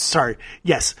 Sorry.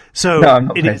 Yes. So no, I'm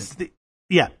not it is.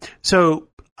 So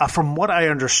from what I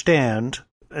understand,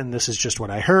 and this is just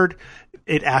what I heard,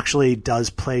 it actually does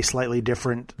play slightly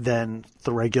different than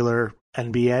the regular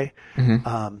NBA,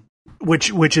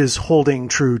 which is holding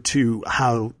true to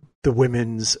how the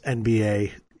women's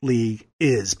NBA league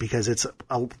is, because it's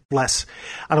a less,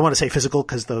 I don't want to say physical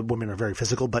because the women are very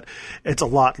physical, but it's a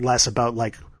lot less about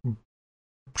like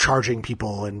charging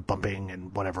people and bumping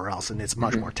and whatever else, and it's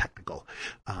much more technical.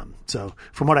 So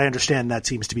from what I understand, that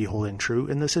seems to be holding true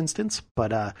in this instance,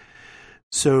 but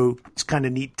so it's kind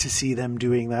of neat to see them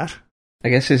doing that. I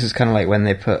guess this is kind of like when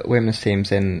they put women's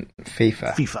teams in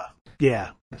FIFA.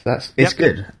 Yeah. It's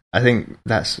good. I think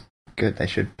that's good. They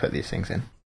should put these things in.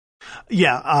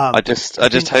 Yeah. I just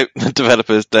hope the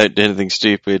developers don't do anything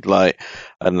stupid like,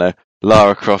 I don't know,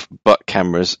 Lara Croft butt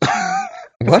cameras.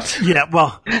 What? Yeah,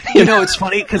 well, it's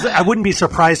funny because I wouldn't be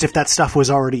surprised if that stuff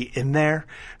was already in there,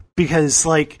 because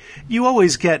like you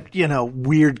always get,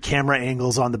 weird camera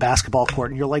angles on the basketball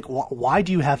court and you're like, why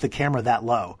do you have the camera that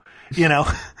low?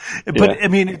 But I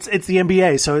mean, it's the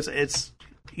NBA, so it's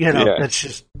that's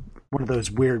just one of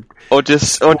those weird or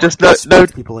just no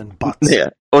people in butts. Yeah.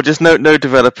 Or just no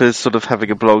developers sort of having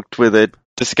a blog where they're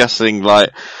discussing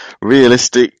like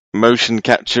realistic motion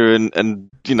capture and I'm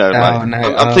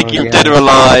thinking Dead or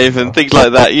Alive and things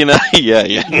like that,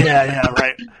 Yeah,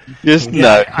 right. Just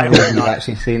no. I haven't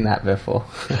actually seen that before.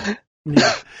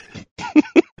 Yeah.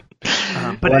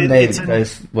 But one day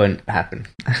those won't happen.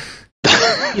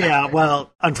 Yeah,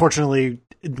 well, unfortunately,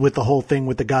 with the whole thing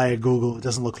with the guy at Google, it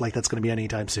doesn't look like that's going to be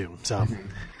anytime soon. So,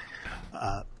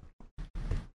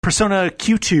 Persona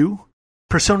Q2,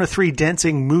 Persona 3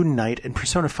 Dancing Moon Knight, and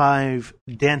Persona 5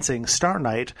 Dancing Star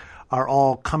Knight are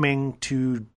all coming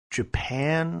to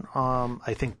Japan.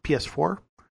 I think PS4, if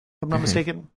I'm not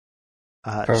mistaken.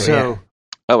 Probably, so,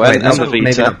 yeah. Wait,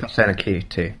 maybe not Persona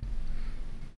Q2.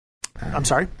 I'm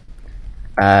sorry.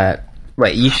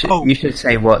 Wait, you should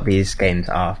say what these games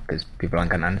are, because people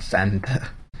aren't going to understand.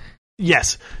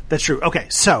 Yes, that's true. Okay,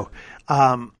 so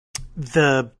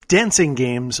the dancing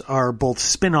games are both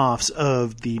spin-offs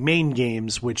of the main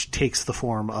games, which takes the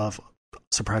form of,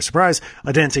 surprise, surprise,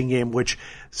 a dancing game, which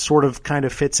sort of kind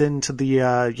of fits into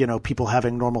the, people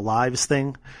having normal lives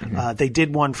thing. Mm-hmm. They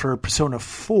did one for Persona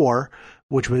 4,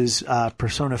 which was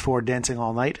Persona 4 Dancing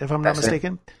All Night, if I'm not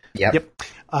mistaken. Yep.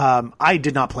 I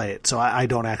did not play it, so I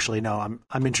don't actually know.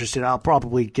 I'm interested. I'll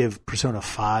probably give Persona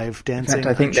 5 Dancing. In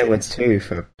fact, I think there were 2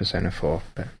 for Persona 4.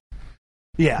 But,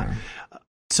 yeah.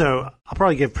 So I'll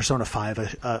probably give Persona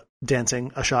 5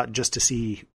 Dancing a shot just to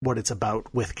see what it's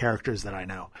about with characters that I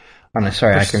know. Oh, no,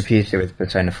 sorry, I confused it with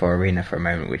Persona 4 Arena for a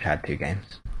moment, which had 2 games.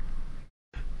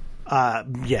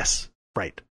 Yes,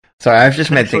 right. Sorry, I've just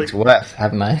made things worse,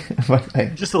 haven't I?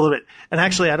 Just a little bit. And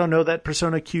actually, I don't know that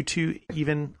Persona Q2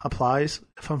 even applies.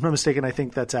 If I'm not mistaken, I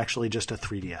think that's actually just a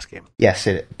 3DS game. Yes,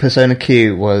 Persona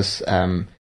Q was a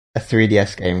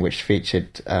 3DS game which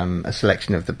featured a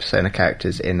selection of the Persona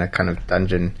characters in a kind of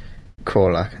dungeon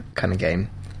crawler kind of game,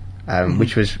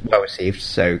 which was well received.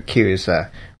 So Q is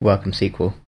a welcome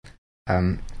sequel.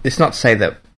 It's not to say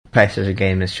that PlayStation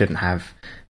gamers shouldn't have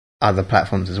other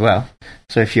platforms as well.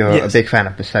 So if you're a big fan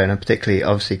of Persona, particularly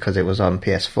obviously because it was on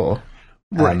PS4,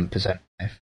 Persona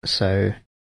 5, so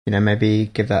maybe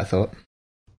give that a thought.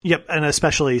 Yep, and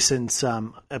especially since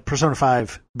Persona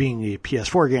 5 being a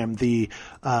PS4 game, the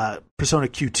Persona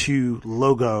Q2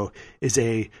 logo is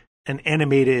an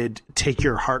animated Take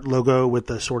Your Heart logo with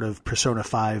the sort of Persona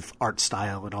 5 art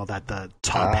style and all that, the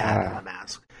top hat and the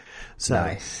mask. So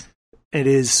nice. It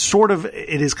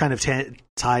is kind of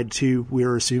tied to,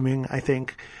 we're assuming, I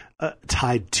think,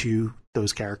 tied to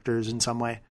those characters in some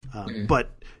way. But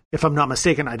if I'm not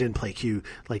mistaken, I didn't play Q.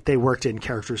 Like, they worked in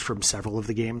characters from several of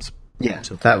the games. Yeah,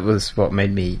 so that was what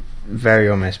made me very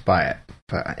almost buy it.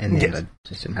 But in the end, I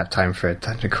just didn't have time for a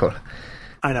dungeon crawler.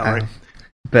 I know, right?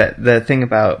 But the thing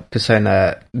about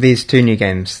Persona, these 2 new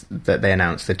games that they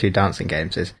announced, the 2 dancing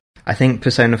games, is I think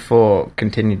Persona 4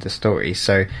 continued the story.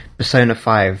 So Persona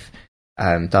 5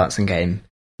 dancing game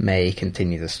may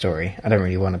continue the story. I don't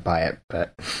really want to buy it,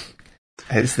 but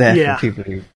it's there for people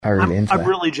who are really into it. I'm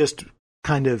really just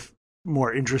kind of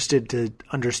more interested to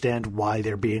understand why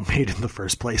they're being made in the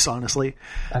first place, honestly.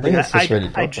 I think it's just really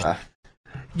popular.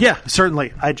 Yeah,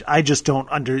 certainly. I just don't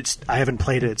I haven't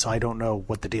played it, so I don't know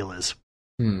what the deal is.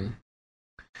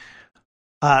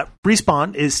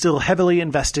 Respawn is still heavily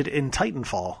invested in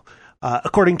Titanfall.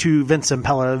 According to Vince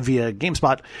Zampella via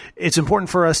GameSpot, it's important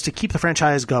for us to keep the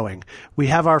franchise going. We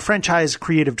have our franchise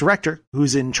creative director,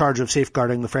 who's in charge of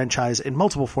safeguarding the franchise in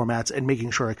multiple formats and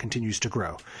making sure it continues to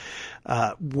grow.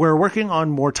 We're working on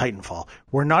more Titanfall.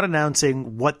 We're not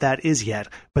announcing what that is yet,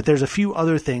 but there's a few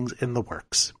other things in the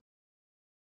works.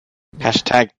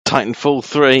 Hashtag Titanfall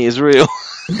 3 is real.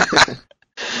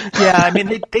 Yeah, I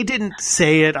mean, they didn't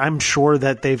say it. I'm sure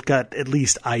that they've got at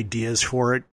least ideas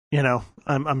for it.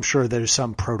 I'm sure there's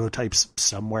some prototypes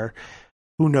somewhere.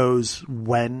 Who knows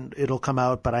when it'll come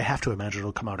out, but I have to imagine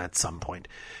it'll come out at some point.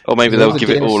 Or maybe they'll give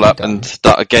it all up and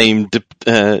start a game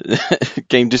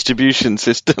distribution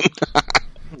system.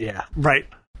 Yeah, right.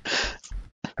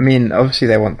 I mean, obviously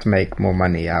they want to make more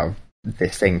money out of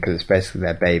this thing because it's basically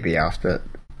their baby after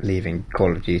leaving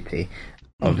Call of Duty.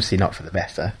 Obviously not for the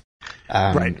better.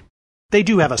 Right. They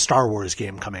do have a Star Wars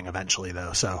game coming eventually,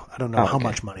 though, so I don't know how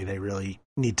much money they really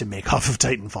need to make off of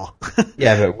Titanfall.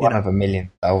 Yeah, but one of a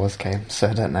million Star Wars games, so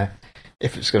I don't know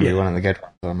if it's going to be one of the good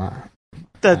ones or not.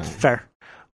 That's fair.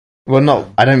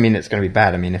 Well, I don't mean it's going to be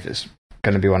bad. I mean if it's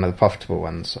going to be one of the profitable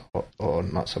ones or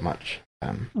not so much.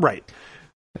 Right.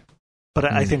 But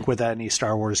I think with any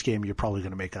Star Wars game, you're probably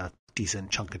going to make a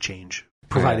decent chunk of change,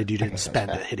 provided you didn't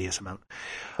spend a hideous amount.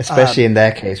 Especially in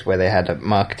their case where they had a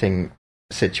marketing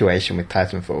situation with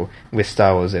Titanfall. With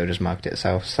Star Wars, it'll just market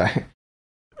itself. So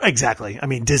exactly. I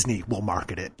mean, Disney will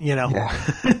market it. Yeah.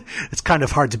 It's kind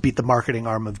of hard to beat the marketing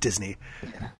arm of Disney.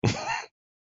 Yeah.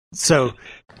 So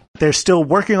they're still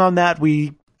working on that.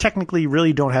 We technically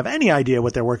really don't have any idea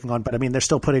what they're working on, but I mean, they're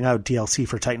still putting out DLC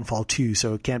for Titanfall 2,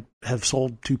 so it can't have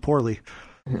sold too poorly.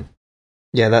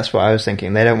 Yeah, that's what I was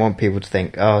thinking. They don't want people to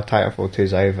think, "Oh, Titanfall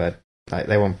 2's over." Like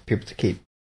they want people to keep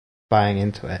buying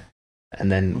into it. And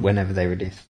then whenever they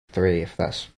release 3, if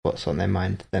that's what's on their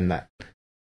mind, then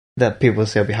that people will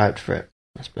still be hyped for it,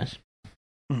 I suppose.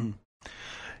 Mm-hmm.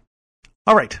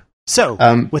 All right. So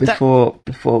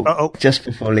just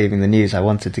before leaving the news, I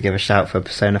wanted to give a shout for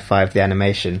Persona 5 the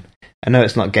animation. I know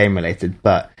it's not game related,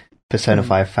 but Persona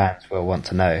 5 fans will want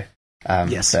to know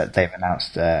that they've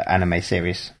announced an anime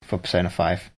series for Persona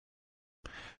 5.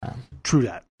 True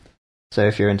that. So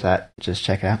if you're into that, just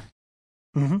check it out.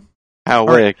 Mm-hmm. How?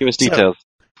 Where? Right. Give us details.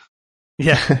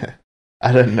 Yeah.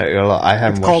 I don't know a lot. I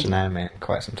haven't watched an anime in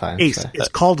quite some time. Ace. So. It's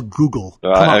called Google.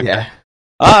 Right, okay.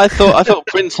 I thought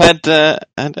Prince had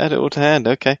it all to hand.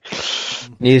 Okay.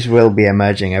 News will be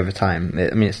emerging over time.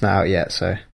 I mean, it's not out yet,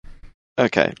 so.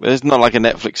 Okay, but it's not like a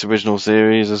Netflix original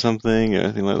series or something or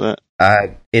anything like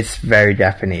that. It's very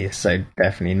Japanese, so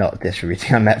definitely not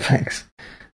distributing on Netflix.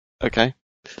 Okay.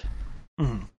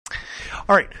 Mm.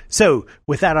 All right. So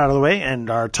with that out of the way and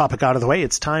our topic out of the way,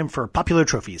 it's time for popular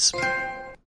trophies.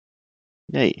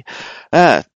 Yay!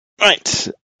 Right.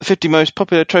 50 most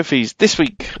popular trophies this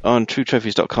week on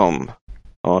TrueTrophies.com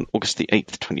on August the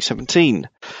 8th, 2017.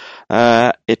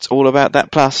 It's all about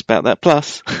that plus.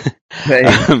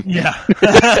 Yeah.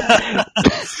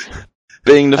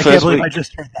 Being the I first can't believe week, I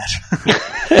just heard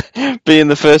that. being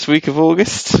the first week of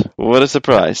August, what a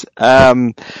surprise.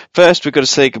 First, we've got to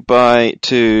say goodbye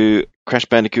to Crash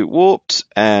Bandicoot Warped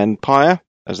and Pyre,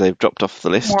 as they've dropped off the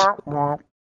list.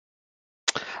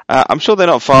 I'm sure they're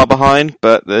not far behind,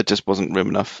 but there just wasn't room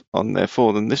enough on there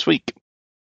for them this week.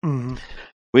 Mm.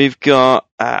 We've got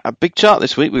a big chart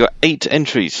this week. We've got 8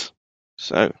 entries,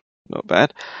 so not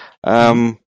bad.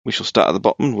 We shall start at the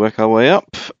bottom and work our way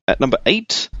up. At number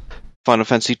 8, Final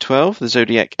Fantasy XII, The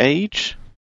Zodiac Age,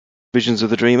 Visions of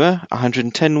the Dreamer,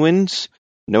 110 wins,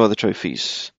 no other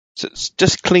trophies. So it's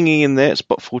just clinging in there at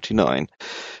spot 49,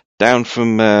 down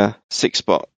from 6th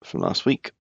spot from last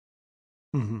week.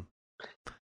 Mm-hmm.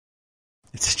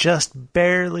 It's just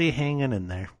barely hanging in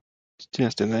there. It's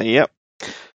just in there, yep.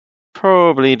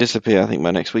 Probably disappear, I think,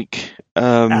 by next week.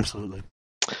 Absolutely.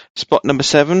 Spot number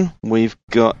 7, we've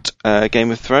got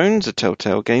Game of Thrones, a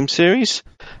Telltale game series.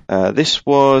 This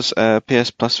was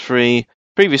PS Plus free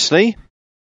previously,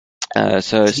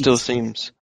 so it still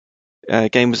seems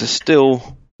gamers are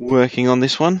still working on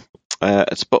this one.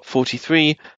 At spot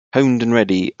 43, Honed and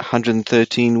Ready,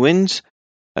 113 wins,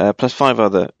 plus 5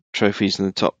 other trophies in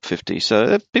the top 50.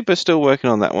 So people are still working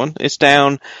on that one. It's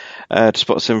down to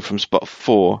spot 7 from spot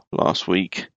 4 last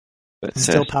week. But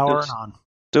still powering on.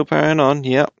 Still powering on,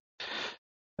 yep.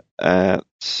 So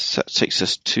that takes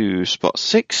us to spot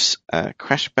 6,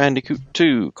 Crash Bandicoot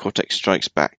 2, Cortex Strikes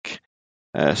Back.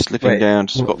 Slipping down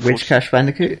to spot 40. Which Crash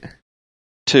Bandicoot?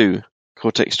 2,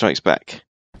 Cortex Strikes Back.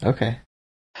 Okay.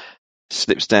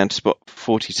 Slips down to spot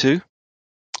 42.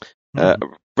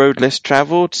 Road Less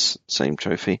Travelled, same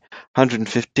trophy.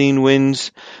 115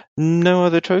 wins, no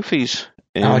other trophies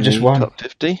in just the one. top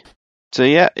 50. So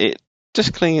yeah, it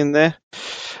just clinging there.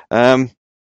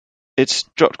 It's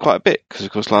dropped quite a bit because,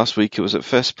 of course, last week it was at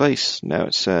first place. Now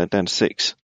it's down to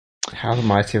 6. How the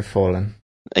mighty have fallen.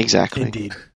 Exactly.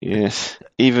 Indeed. Yes.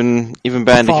 Even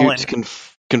bandicoots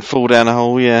can fall down a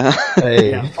hole. Yeah.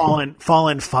 Hey. Yeah.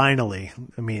 Fallen. Finally.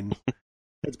 I mean,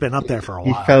 it's been up there for a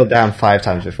while. He fell down 5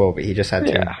 times before, but he just had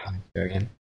to go again.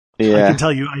 Yeah. I can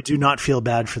tell you, I do not feel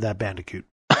bad for that Bandicoot.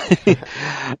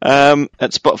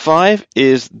 At spot 5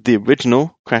 is the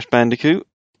original Crash Bandicoot.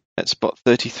 At spot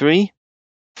 33,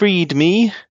 Freed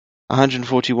Me,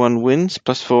 141 wins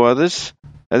plus 4 others.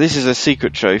 Now, this is a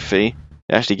secret trophy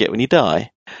you actually get when you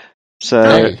die.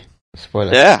 So,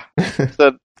 spoiler. Yeah.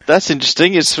 So that's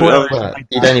interesting. It's you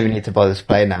don't even need to bother to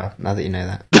play now that you know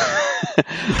that.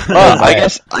 Well,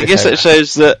 I guess it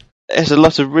shows that there's a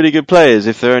lot of really good players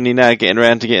if they're only now getting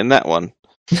around to getting that one.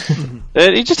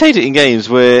 You just hate it in games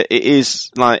where it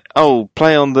is like, oh,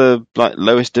 play on the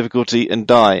lowest difficulty and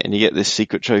die, and you get this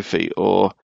secret trophy,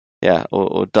 or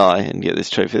die and get this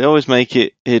trophy. They always make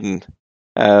it hidden.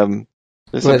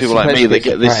 There's some people like me that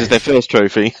get this as their first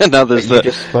trophy, and others that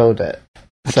just spoiled it.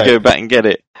 Have to go back and get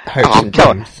it. Come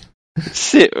on,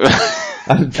 sit.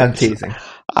 I'm teasing.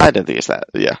 I don't think it's that.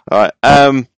 Yeah. All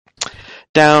right.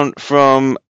 Down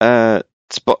from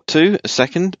spot 2, a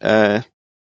second, and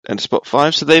spot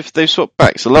 5. So they've swapped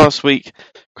back. So last week,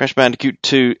 Crash Bandicoot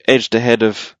 2 edged ahead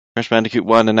of Crash Bandicoot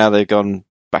 1, and now they've gone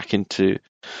back into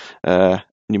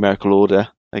numerical order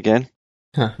again.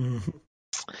 Huh.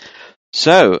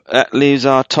 So that leaves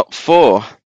our top 4.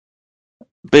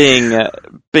 Being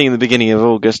the beginning of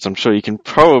August, I'm sure you can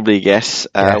probably guess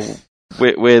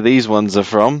where these ones are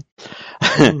from.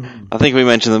 I think we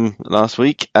mentioned them last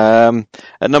week. At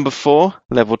number 4,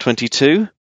 level 22.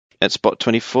 At spot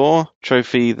 24,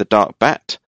 trophy The Dark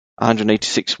Bat.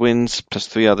 186 wins, plus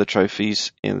 3 other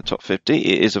trophies in the top 50.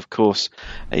 It is, of course,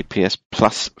 a PS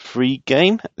Plus free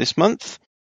game this month.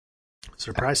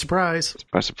 Surprise, surprise.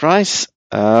 Surprise, surprise.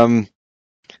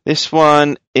 This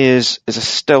one is a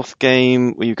stealth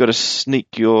game where you've got to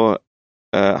sneak your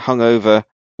hungover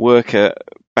worker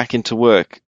back into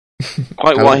work.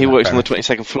 Quite why he works on the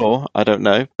 22nd floor, I don't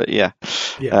know, but yeah.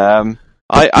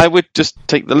 I would just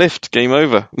take the lift. Game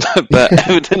over. But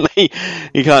evidently,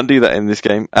 you can't do that in this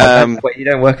game. Wait, you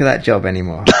don't work at that job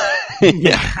anymore.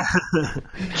 Yeah.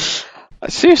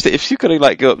 Seriously, if you got to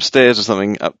like go upstairs or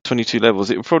something up 22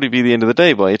 levels, it would probably be the end of the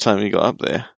day by the time you got up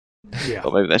there. Yeah.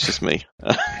 Or maybe that's just me.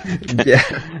 Yeah.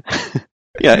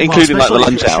 Yeah, including like the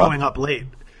lunch hour. Showing up late.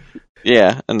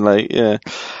 Yeah, and late. Yeah.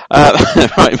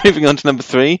 Right, moving on to number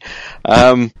 3.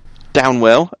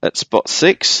 Downwell at spot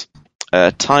 6.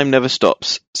 Time Never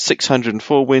Stops.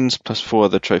 604 wins plus 4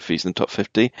 other trophies in the top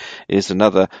 50 is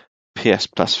another PS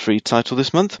Plus free title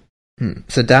this month.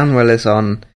 So Downwell is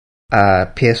on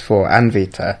PS4 and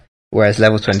Vita, whereas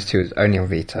Level 22 is only on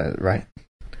Vita, right?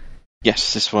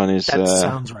 Yes, this one is. That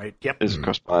sounds right. Yep. Is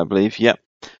cross-buy, I believe. Yep.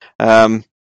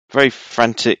 Very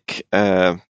frantic.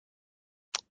 How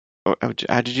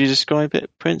did you describe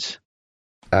it, Prince?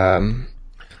 Oh.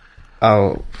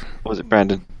 Or was it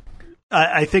Brandon?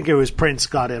 I think it was Prince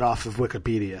got it off of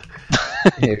Wikipedia.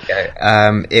 Here we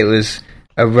go. It was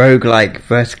a roguelike,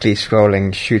 vertically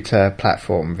scrolling shooter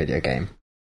platform video game.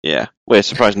 Yeah, where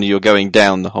surprisingly you're going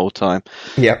down the whole time.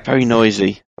 Yep. Very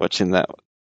noisy watching that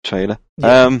trailer.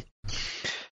 Yeah.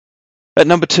 At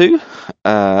number 2,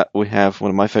 we have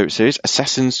one of my favourite series,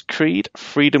 Assassin's Creed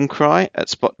Freedom Cry at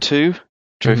spot 2,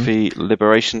 Trophy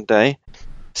Liberation Day.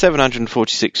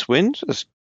 746 wins, that's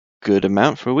a good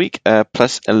amount for a week,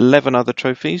 plus 11 other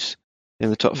trophies in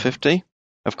the top 50.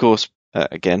 Of course,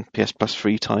 again, PS Plus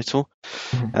free title.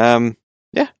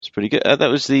 Yeah, it's pretty good. That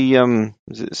was the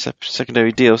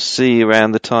secondary DLC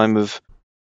around the time of,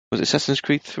 was it Assassin's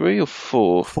Creed 3 or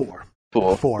 4? 4.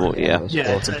 4, yeah.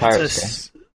 Yeah,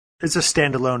 it's a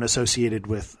standalone associated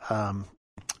with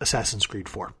Assassin's Creed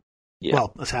 4. Yeah.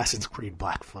 Well, Assassin's Creed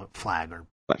Black Flag or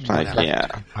Black Flag, whatever. yeah.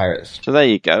 Pirates. So there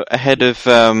you go. Ahead of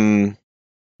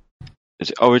is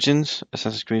it Origins?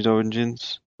 Assassin's Creed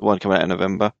Origins, the one coming out in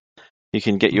November. You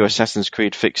can get your Assassin's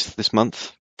Creed fixed this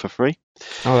month for free.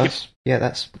 Oh,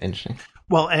 that's interesting.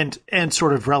 Well, and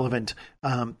sort of relevant,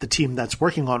 the team that's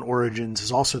working on Origins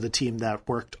is also the team that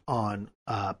worked on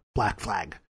Black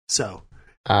Flag. So,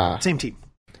 same team.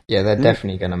 Yeah, they're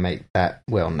definitely going to make that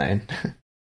well known.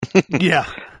 Yeah.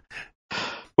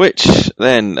 Which,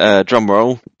 then, drum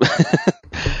roll.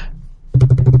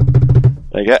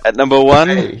 There you go. At number 1,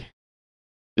 Hey.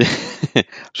 I'm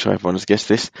sure everyone has guessed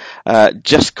this,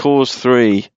 Just Cause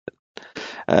 3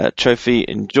 trophy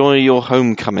Enjoy Your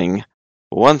Homecoming.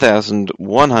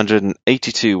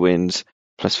 1,182 wins,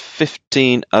 plus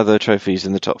 15 other trophies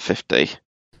in the top 50.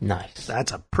 Nice.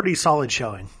 That's a pretty solid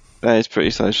showing. That is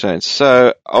pretty solid showing.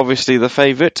 So, obviously the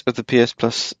favourite of the PS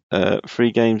Plus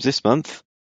free games this month,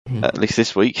 at least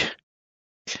this week.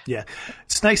 Yeah.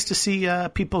 It's nice to see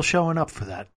people showing up for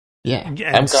that. Yeah.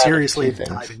 And seriously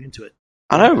diving into it.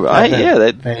 I know, right?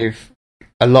 Yeah.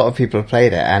 A lot of people have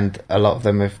played it, and a lot of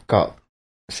them have got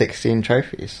 16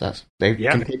 trophies.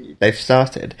 Continued. They've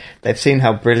started. They've seen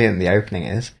how brilliant the opening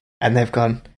is, and they've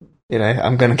gone,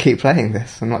 I'm going to keep playing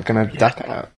this. I'm not going to duck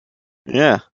out.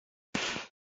 Yeah.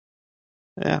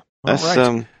 Yeah. That's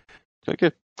right. quite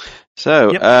good.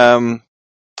 So,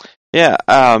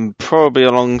 probably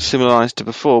along similar lines to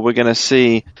before, we're going to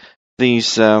see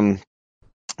these 4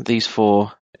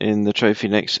 in the trophy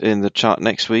in the chart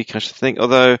next week, I should think.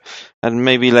 Although, and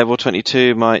maybe level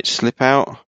 22 might slip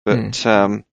out, but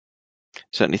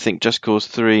certainly think Just Cause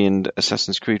 3 and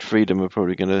Assassin's Creed Freedom are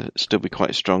probably going to still be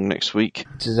quite strong next week.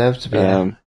 Deserves to be.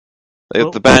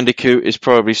 The Bandicoot is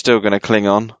probably still going to cling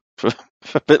on for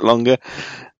a bit longer.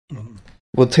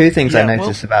 Well, 2 things I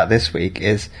noticed about this week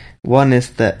is, one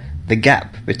is that the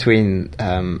gap between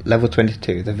Level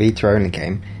 22, the Vita-only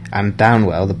game, and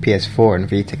Downwell, the PS4 and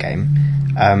Vita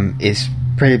game, is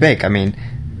pretty big. I mean,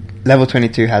 Level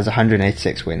 22 has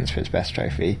 186 wins for its best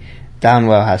trophy.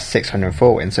 Downwell has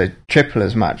 604 wins, so triple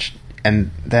as much,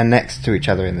 and they're next to each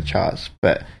other in the charts.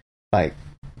 But,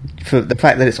 for the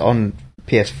fact that it's on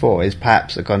PS4 is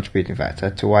perhaps a contributing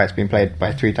factor to why it's been played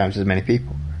by 3 times as many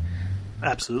people.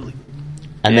 Absolutely.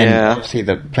 And then, obviously,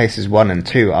 the places 1 and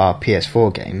 2 are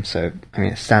PS4 games, so, I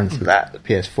mean, it stands to that. The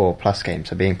PS4 Plus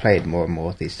games are being played more and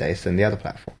more these days than the other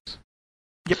platforms.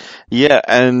 Yep. Yeah,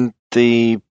 and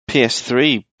the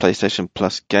PS3 PlayStation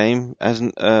Plus game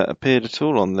hasn't appeared at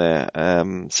all on there.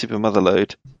 Super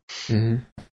Motherload. Well,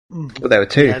 there were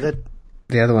 2. Yeah,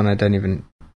 the other one I don't even,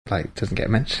 doesn't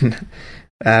get mentioned.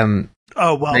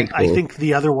 I think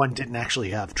the other one didn't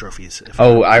actually have trophies.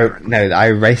 I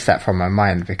erased that from my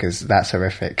mind because that's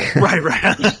horrific.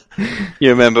 Right.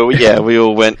 You remember? We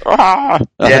all went, ah!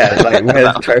 Yeah,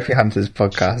 we're the Trophy Hunters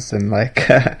podcast, and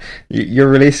you're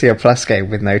releasing a Plus game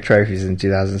with no trophies in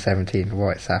 2017.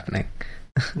 What's happening?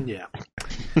 Yeah.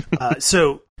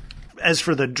 So, as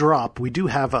for the drop, we do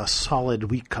have a solid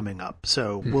week coming up,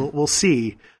 so we'll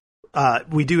see.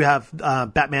 We do have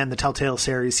Batman: The Telltale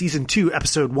Series Season 2,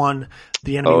 Episode 1,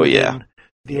 The Enemy Within,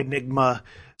 The Enigma.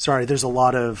 Sorry, there's a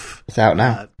lot of it's out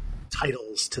now.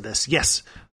 Titles to this. Yes.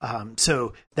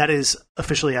 So that is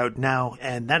officially out now,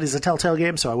 and that is a Telltale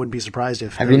game, so I wouldn't be surprised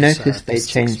if Have you noticed they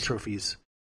changed trophies.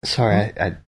 Sorry,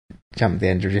 I jumped the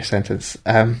end of your sentence.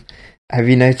 Have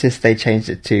you noticed they changed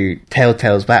it to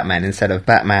Telltale's Batman instead of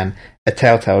Batman, a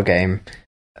Telltale game?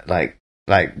 Like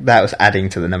that was adding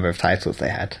to the number of titles they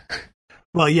had.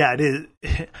 Well, yeah, it is.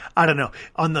 I don't know.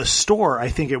 On the store, I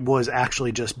think it was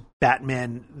actually just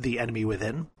Batman: The Enemy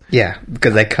Within. Yeah,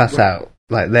 because they cut out.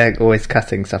 Like, they're always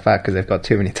cutting stuff out because they've got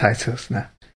too many titles now.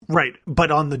 Right,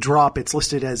 but on the drop, it's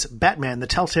listed as Batman: The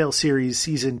Telltale Series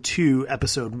Season 2,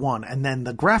 Episode 1, and then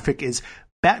the graphic is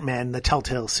Batman: The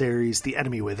Telltale Series, The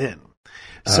Enemy Within.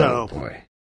 So, oh, boy.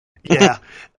 Yeah.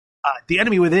 The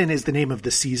Enemy Within is the name of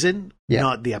the season,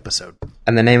 not the episode.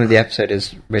 And the name of the episode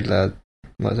is Riddler,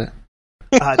 what was it?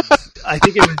 I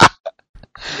think it was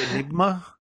Enigma.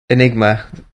 Enigma.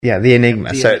 Yeah, The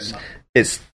Enigma. So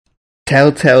it's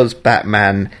Telltale's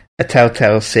Batman, a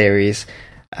Telltale series,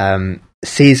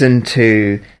 Season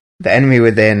 2, The Enemy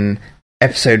Within,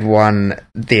 Episode 1,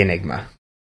 The Enigma.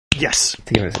 Yes.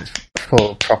 To give us its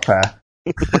full, proper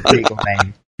legal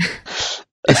name.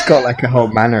 It's got like a whole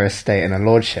manor estate and a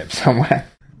lordship somewhere.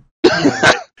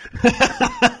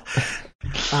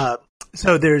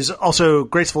 So there's also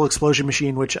Graceful Explosion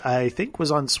Machine, which I think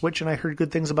was on Switch and I heard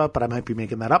good things about, but I might be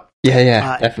making that up.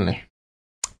 Yeah, definitely.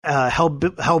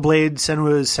 Hellblade: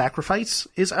 Senua's Sacrifice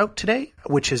is out today,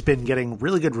 which has been getting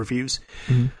really good reviews.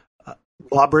 Mm-hmm.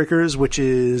 Lawbreakers, which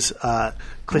is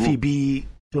Cliffy B.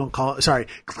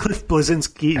 Cliff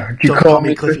Blazinski. Don't call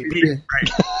me Cliffy B.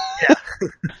 Right. Yeah.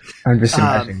 I'm just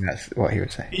imagining that's what he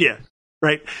would say. Yeah,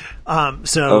 right.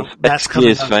 So that's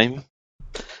coming out. Fame.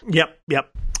 Yep.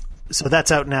 So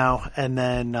that's out now, and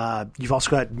then you've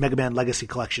also got Mega Man Legacy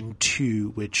Collection 2,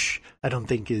 which I don't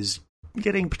think is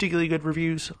getting particularly good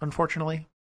reviews, unfortunately.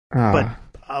 But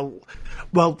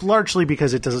largely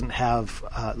because it doesn't have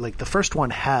like the first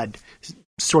one had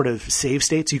sort of save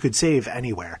states. You could save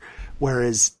anywhere,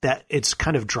 whereas that it's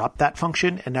kind of dropped that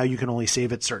function, and now you can only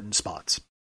save at certain spots.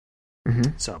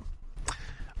 Mm-hmm. So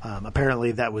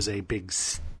apparently that was a big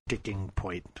sticking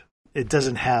point. It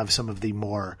doesn't have some of the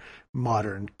more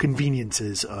modern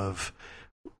conveniences of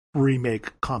remaster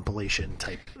compilations.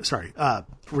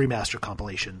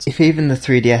 If even the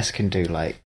 3DS can do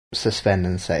like suspend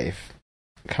and save,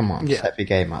 come on, set your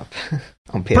game up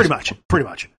on PS4. Pretty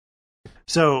much.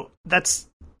 So that's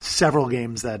several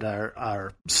games that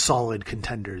are solid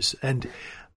contenders, and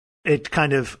it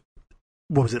kind of,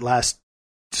 what was it,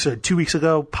 2 weeks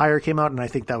ago, Pyre came out, and I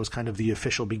think that was kind of the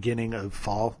official beginning of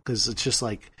fall, because it's just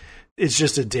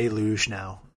a deluge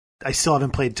now. I still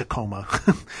haven't played Tacoma.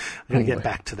 I'm going to get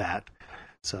back to that.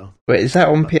 So, wait, is that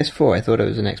on PS4? I thought it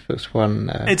was an Xbox One.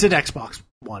 It's an Xbox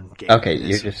One game. Okay,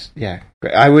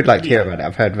 great. I would like to hear about it.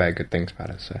 I've heard very good things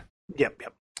about it. So, yep.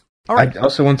 All right. I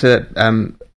also want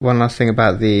to one last thing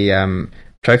about the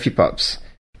trophy pops.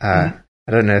 I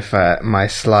don't know if my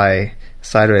sly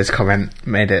sideways comment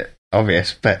made it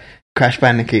obvious, but Crash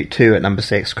Bandicoot 2 at number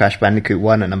 6, Crash Bandicoot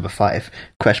 1 at number 5,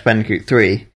 Crash Bandicoot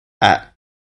 3 at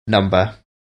number...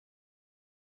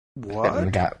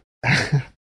 What?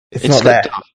 it's not there.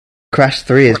 Crash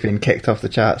 3 has been kicked off the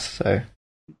charts, so...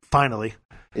 Finally.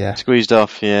 Yeah. Squeezed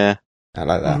off, yeah. I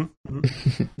like that.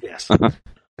 Mm-hmm. Yes.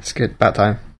 It's good. About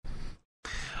time.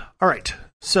 All right.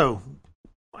 So,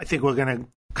 I think we're going to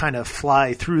kind of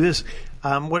fly through this.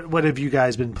 What have you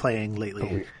guys been playing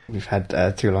lately? We've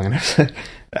had too long enough.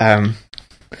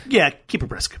 Yeah, keep it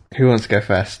brisk. Who wants to go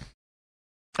first?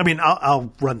 I mean,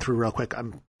 I'll run through real quick.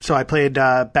 So I played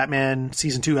Batman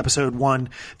Season 2, Episode 1,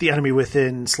 The Enemy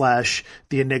Within / The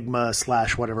Enigma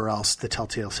 / whatever else, the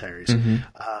Telltale series. Mm-hmm.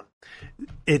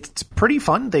 It's pretty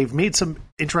fun. They've made some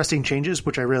interesting changes,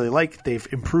 which I really like. They've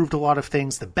improved a lot of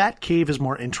things. The Batcave is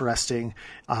more interesting.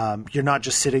 You're not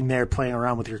just sitting there playing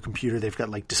around with your computer. They've got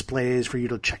like displays for you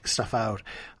to check stuff out.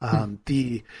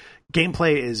 The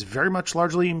gameplay is very much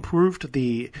largely improved.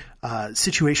 The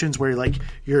situations where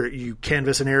you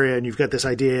canvas an area and you've got this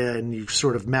idea and you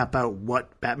sort of map out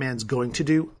what Batman's going to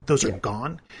do, those are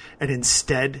gone. And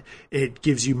instead, it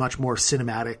gives you much more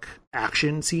cinematic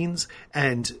action scenes.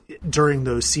 And during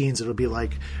those scenes, it'll be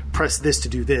like, press this to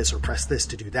do this or press this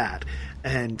to do that.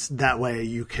 And that way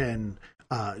you can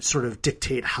sort of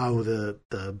dictate how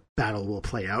the battle will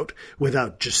play out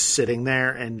without just sitting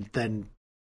there and then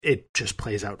it just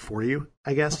plays out for you,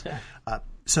 I guess. Okay.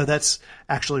 So that's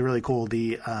actually really cool.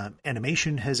 The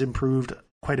animation has improved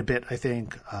quite a bit, I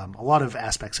think. A lot of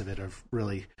aspects of it have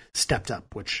really stepped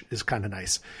up, which is kind of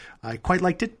nice. I quite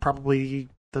liked it. Probably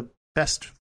the best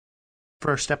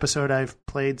first episode I've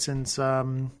played since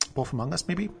Wolf Among Us,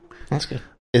 maybe. That's good.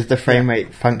 Is the frame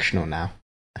rate functional now?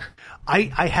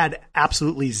 I had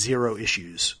absolutely zero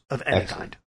issues of any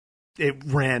kind. It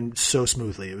ran so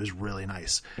smoothly. It was really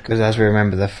nice. Because as we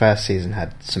remember, the first season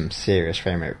had some serious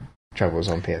frame rate troubles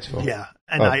on PS4. Yeah,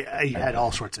 and I had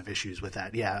all sorts of issues with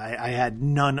that. Yeah, I had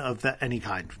none of any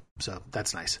kind, so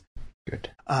that's nice. Good.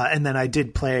 And then I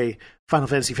did play Final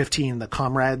Fantasy 15, the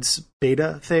Comrades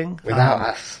beta thing. Without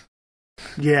us.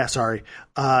 Yeah, sorry.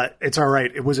 It's all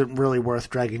right. It wasn't really worth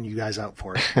dragging you guys out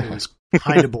for it. It was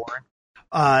kind of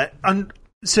boring.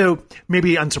 So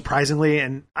maybe unsurprisingly,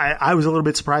 and I was a little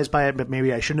bit surprised by it, but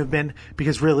maybe I shouldn't have been,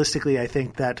 because realistically, I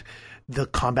think that the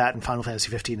combat in Final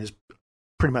Fantasy 15 is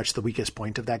pretty much the weakest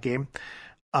point of that game.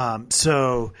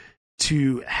 So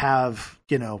to have,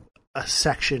 a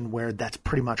section where that's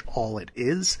pretty much all it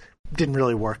is didn't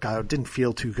really work out. Didn't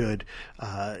feel too good.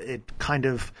 It kind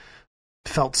of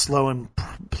felt slow and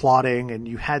plotting, and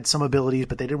you had some abilities,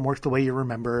 but they didn't work the way you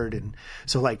remembered. And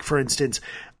so, like, for instance,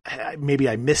 maybe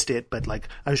I missed it, but like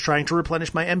I was trying to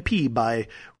replenish my MP by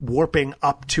warping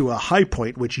up to a high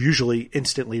point, which usually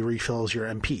instantly refills your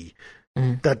MP.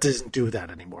 That doesn't do that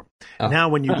anymore. Now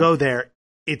when you go there,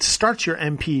 it starts your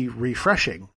MP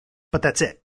refreshing, but that's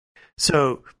it.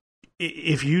 So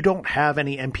if you don't have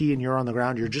any MP and you're on the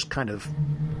ground, you're just kind of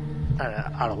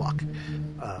out of luck.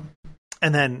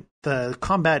 And then the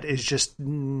combat is just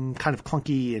kind of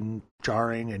clunky and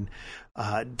jarring, and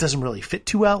doesn't really fit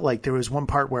too well. Like, there was one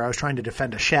part where I was trying to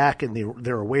defend a shack, and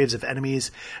there were waves of enemies,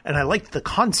 and I liked the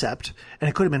concept, and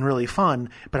it could have been really fun,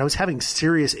 but I was having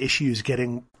serious issues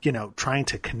getting, trying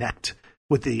to connect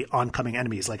with the oncoming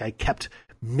enemies. Like, I kept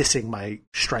missing my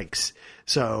strikes.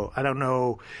 So I don't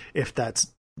know if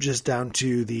that's just down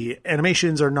to the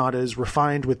animations are not as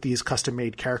refined with these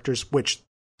custom-made characters, which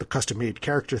the custom-made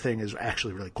character thing is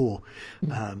actually really cool,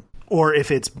 or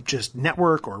if it's just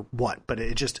network or what. But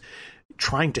it just,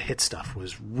 trying to hit stuff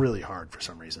was really hard for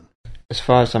some reason. As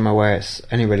far as I'm aware, it's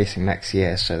only releasing next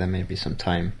year, so there may be some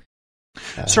time.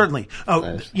 Certainly.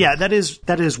 Yeah, that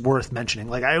is worth mentioning.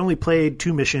 Like, I only played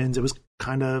 2 missions. It was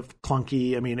kind of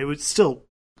clunky. I mean, it was still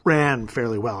ran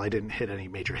fairly well. I didn't hit any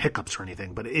major hiccups or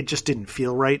anything, but it just didn't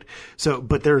feel right. So,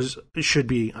 but it should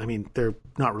be, I mean, they're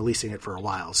not releasing it for a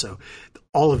while, so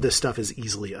all of this stuff is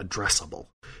easily addressable.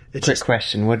 Quick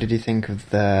question, what did you think of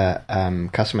the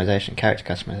customization, character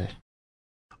customization?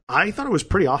 I thought it was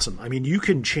pretty awesome. I mean, you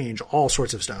can change all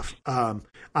sorts of stuff.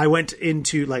 I went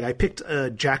into, I picked a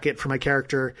jacket for my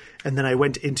character, and then I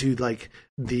went into,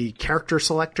 the character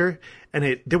selector,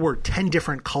 and there were 10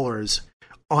 different colors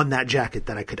on that jacket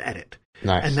that I could edit.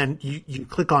 Nice. And then you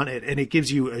click on it, and it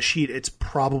gives you a sheet. It's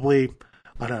probably,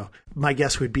 I don't know, my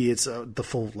guess would be it's the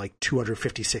full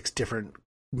 256 different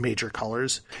major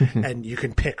colors, and you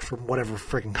can pick from whatever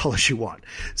freaking colors you want.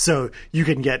 So you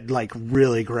can get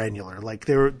really granular. Like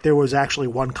there was actually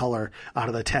one color out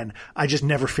of the 10. I just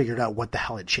never figured out what the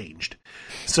hell it changed.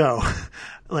 So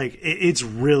it's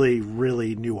really,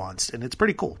 really nuanced, and it's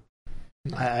pretty cool.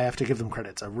 I have to give them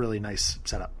credit. It's a really nice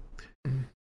setup. All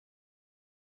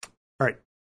right,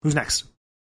 who's next?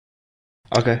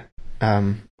 Okay.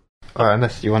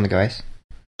 Unless you want to go, Ace.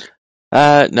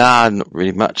 Nah, not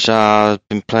really much. I've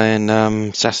been playing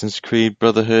Assassin's Creed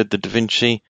Brotherhood, the Da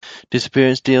Vinci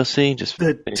Disappearance DLC. Just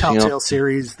the Telltale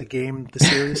series, the game, the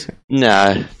series.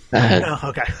 No. No,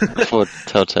 okay. For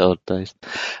Telltale days.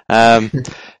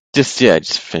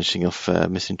 Just finishing off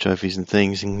missing trophies and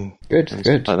things, and good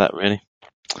like that, really.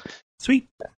 Sweet.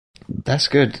 That's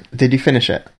good. Did you finish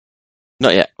it?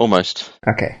 Not yet. Almost.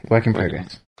 Okay. Work in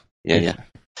progress. Yeah.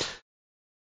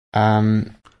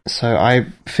 So I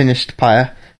finished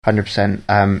Pyre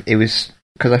 100%. It was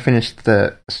because I finished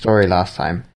the story last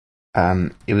time.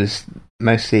 It was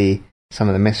mostly some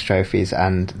of the missed trophies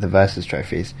and the versus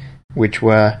trophies, which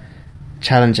were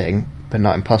challenging but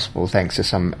not impossible, thanks to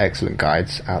some excellent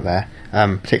guides out there.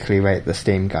 Particularly rate the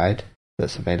Steam guide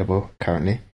that's available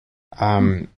currently.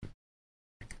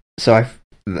 So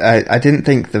I didn't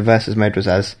think the versus mode was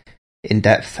as in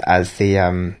depth as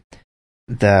the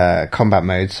combat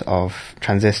modes of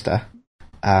Transistor,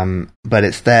 but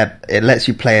it's there. It lets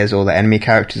you play as all the enemy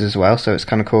characters as well, so it's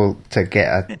kind of cool to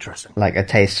get a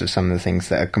taste of some of the things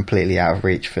that are completely out of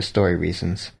reach for story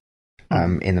reasons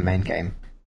in the main game.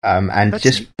 And that's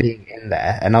just being in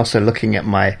there, and also looking at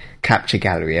my capture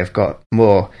gallery, I've got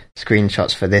more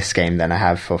screenshots for this game than I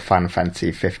have for Final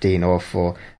Fantasy 15 or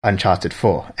for Uncharted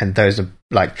 4, and those are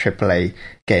AAA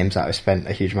games that I've spent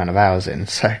a huge amount of hours in.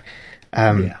 So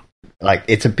like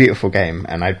it's a beautiful game,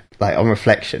 and I like on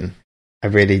reflection, I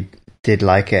really did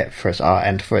like it for its art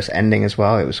and for its ending as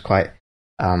well. It was quite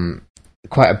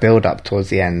a build up towards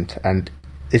the end, and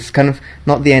it's kind of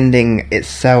not the ending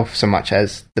itself so much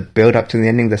as the build up to the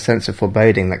ending, the sense of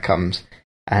foreboding that comes,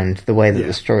 and the way that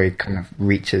the story kind of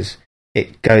reaches,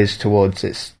 it goes towards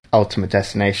its ultimate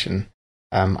destination.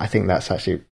 I think that's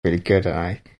actually really good,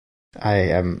 and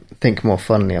I think more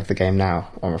fondly of the game now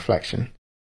on reflection.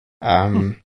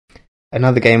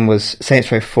 Another game was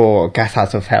Saints Row 4: Gat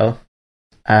Out of Hell.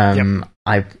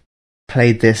 I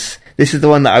played this. This is the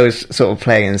one that I was sort of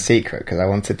playing in secret because I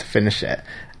wanted to finish it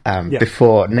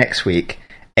before next week.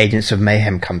 Agents of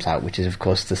Mayhem comes out, which is of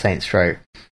course the Saints Row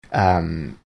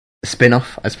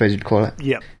spin-off, I suppose you'd call it.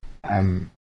 Yep. And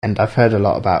I've heard a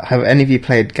lot about. Have any of you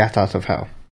played Gat Out of Hell?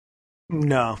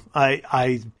 No,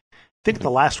 I think the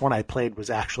last one I played was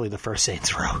actually the first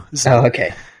Saints Row. So. Oh,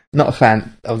 okay. Not a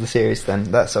fan of the series,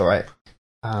 then. That's all right.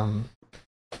 I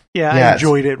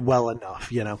enjoyed it well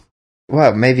enough,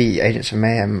 Well, maybe Agents of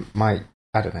Mayhem might.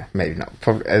 I don't know. Maybe not.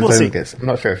 Probably. We'll see. I'm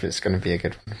not sure if it's going to be a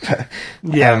good one. But,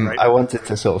 right. I wanted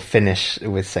to sort of finish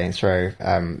with Saints Row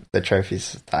the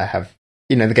trophies that I have.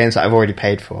 The games that I've already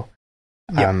paid for.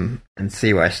 And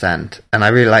see where I stand. And I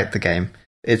really liked the game.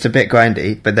 It's a bit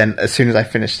grindy, but then as soon as I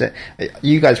finished it,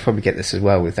 you guys probably get this as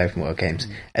well with open world games.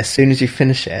 As soon as you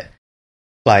finish it,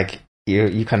 like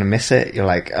you kind of miss it. You're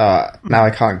like, now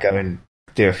I can't go and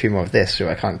do a few more of this, or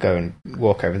I can't go and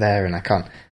walk over there, and I can't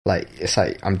it's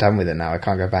like I'm done with it now. I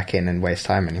can't go back in and waste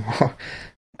time anymore.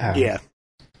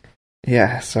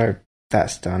 So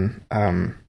that's done.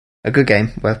 A good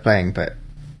game, worth playing, but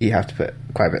you have to put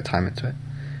quite a bit of time into it.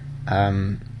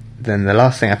 Then the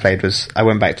last thing I played was I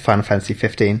went back to Final Fantasy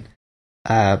 15.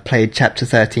 Played Chapter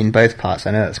 13, both parts.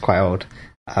 I know that's quite old.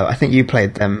 I think you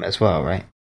played them as well, right?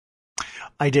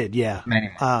 I did, yeah. Many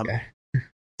months ago.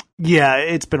 Yeah,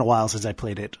 it's been a while since I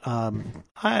played it.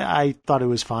 I thought it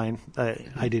was fine.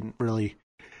 I didn't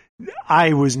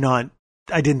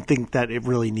think that it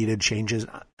really needed changes.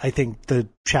 I think the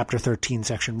Chapter 13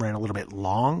 section ran a little bit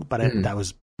long, but that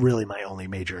was really my only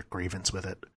major grievance with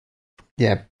it.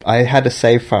 Yeah, I had a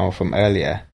save file from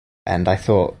earlier, and I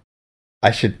thought I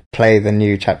should play the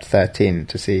new Chapter 13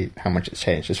 to see how much it's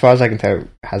changed. As far as I can tell, it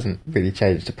hasn't really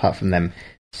changed, apart from them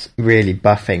really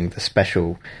buffing the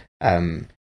special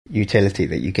utility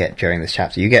that you get during this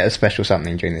chapter. You get a special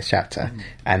something during this chapter,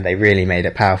 and they really made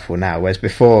it powerful now, whereas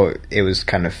before it was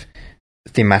kind of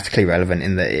thematically relevant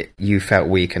in that you felt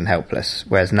weak and helpless,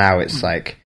 whereas now it's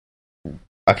like,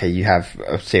 okay, you have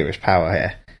a serious power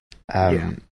here.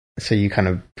 So you kind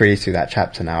of breeze through that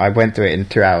chapter now. I went through it in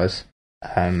 2 hours,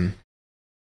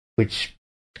 which,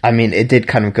 I mean, it did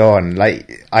kind of go on.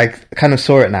 Like, I kind of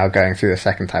saw it now going through the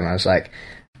second time. I was like,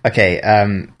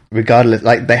 okay, regardless,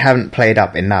 like, they haven't played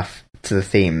up enough to the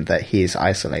theme that he is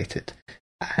isolated.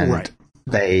 And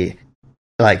they,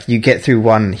 like, you get through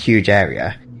one huge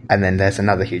area, and then there's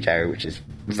another huge area which is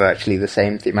virtually the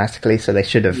same thematically, so they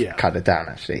should have cut it down,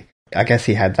 actually. I guess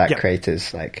he had that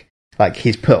creator's, like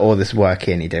he's put all this work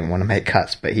in, he didn't want to make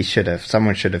cuts, but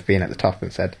someone should have been at the top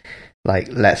and said, like,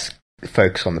 let's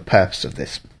focus on the purpose of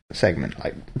this segment.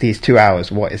 Like, these 2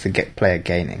 hours, what is the player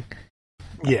gaining?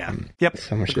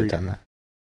 Someone should have done that.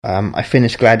 I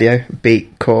finished Gladio,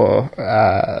 beat Core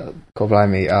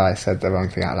Blimey. I said the wrong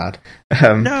thing out loud.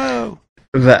 No!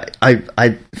 But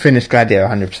I finished Gladio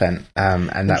 100%,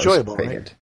 and that enjoyable, was pretty right?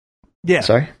 good. Yeah.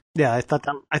 Sorry? Yeah, I thought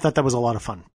that was a lot of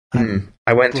fun.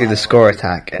 I went through the score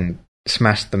attack and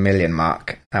smashed the 1 million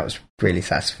mark. That was really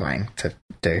satisfying to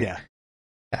do. Yeah.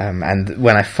 And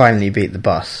when I finally beat the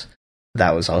boss,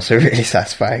 that was also really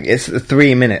satisfying. It's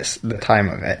 3 minutes, the time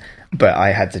of it, but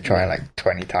I had to try like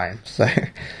 20 times. So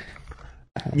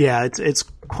yeah, it's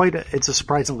a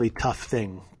surprisingly tough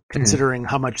thing considering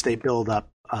how much they build up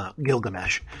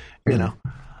Gilgamesh. You know.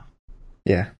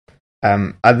 Yeah.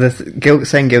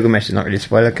 Saying Gilgamesh is not really a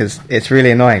spoiler because it's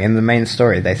really annoying. In the main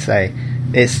story, they say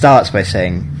it starts by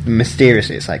saying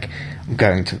mysteriously, it's like, I'm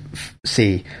going to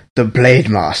see the Blade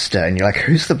Master, and you're like,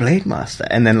 who's the Blade Master?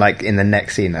 And then, like, in the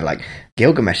next scene, they're like,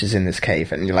 Gilgamesh is in this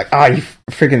cave, and you're like, you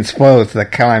friggin' spoiled the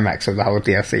climax of the whole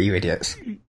DLC, you idiots!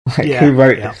 Like, who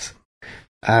wrote this?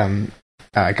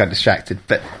 I got distracted.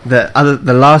 But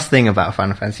the last thing about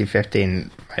Final Fantasy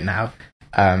 15 right now,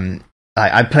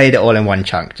 I played it all in one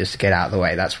chunk just to get out of the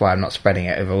way. That's why I'm not spreading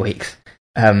it over weeks.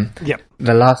 The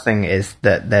last thing is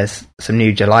that there's some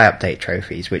new July update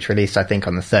trophies, which released, I think,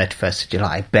 on the 31st of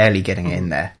July, barely getting it in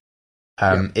there.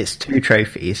 It's 2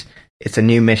 trophies. It's a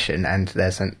new mission, and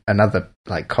there's another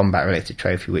like combat-related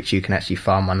trophy, which you can actually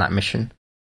farm on that mission.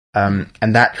 And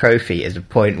that trophy is a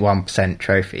 0.1%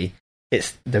 trophy,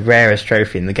 it's the rarest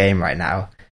trophy in the game right now,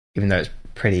 even though it's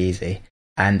pretty easy.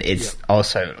 And it's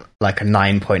also like a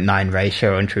 9.9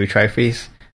 ratio on true trophies.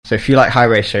 So if you like high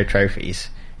ratio trophies,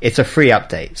 it's a free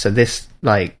update. So this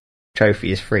like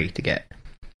trophy is free to get.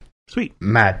 Sweet.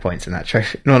 Mad points in that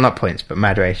trophy. No, not points, but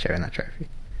mad ratio in that trophy.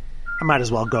 I might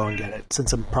as well go and get it,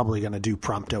 since I'm probably going to do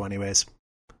Prompto anyways.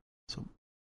 So,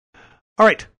 all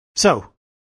right, so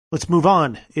let's move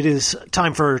on. It is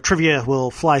time for trivia.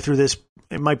 We'll fly through this.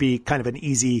 It might be kind of an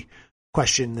easy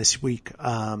question this week.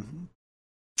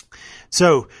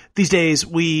 So these days,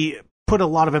 we put a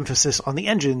lot of emphasis on the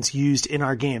engines used in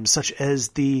our games, such as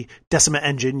the Decima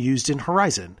engine used in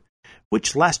Horizon.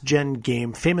 Which last-gen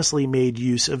game famously made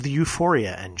use of the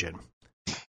Euphoria engine?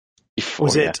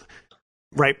 Euphoria.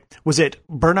 Was it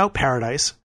Burnout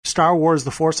Paradise, Star Wars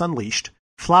The Force Unleashed,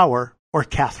 Flower, or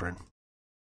Catherine?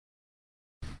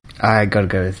 I gotta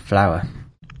go with Flower.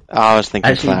 I was thinking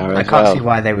Actually, Flower I as can't well. see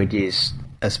why they would use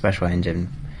a special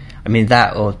engine. I mean,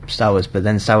 that or Star Wars, but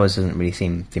then Star Wars doesn't really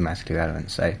seem thematically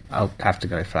relevant, so I'll have to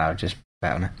go with Flower, just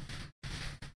bet on it.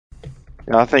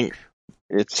 I think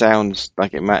it sounds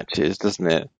like it matches, doesn't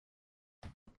it?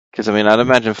 Because, I mean, I'd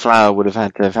imagine Flower would have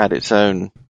had to have had its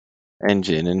own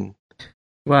engine. And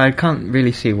Well, I can't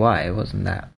really see why it wasn't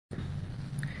that.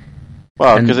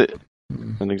 well, because it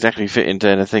doesn't exactly fit into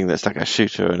anything that's like a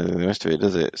shooter or anything the rest of it,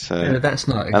 does it? So No, that's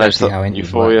not I just exactly thought how engines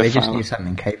Euphoria work. They just Flower. need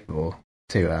something capable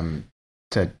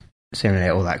to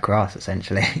simulate all that grass,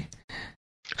 essentially.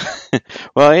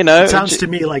 Well, you know, It sounds to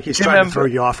me like he's do you trying to remember- throw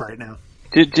you off right now.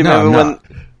 do you No, remember I'm when?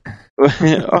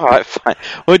 All right, fine.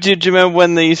 Well, do you remember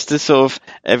when they used to sort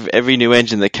of every new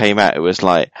engine that came out, it was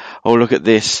like, oh, look at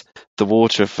this, the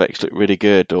water effects look really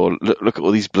good, or look at all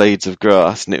these blades of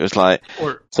grass, and it was like,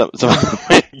 Or some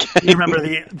you remember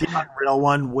the Unreal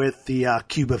one with the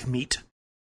cube of meat?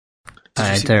 Did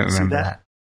you I see don't remember that.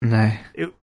 No.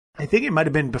 I think it might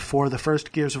have been before the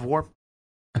first Gears of War.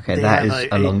 Okay, They that have is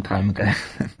a long time ago.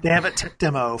 They have a tech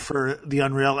demo for the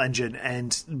Unreal Engine,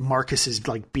 and Marcus is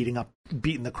like beating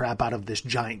the crap out of this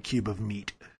giant cube of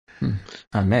meat.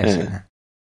 I may have seen that.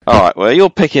 All right, well, you're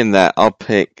picking that. I'll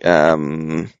pick.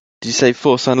 Did you say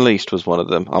Force Unleashed was one of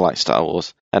them? I like Star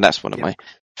Wars, and that's one of my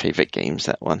favourite games.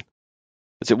 That one.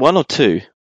 Was it 1 or 2?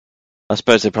 I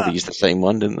suppose they probably used the same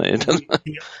one, didn't they?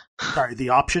 The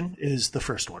option is the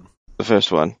first one. The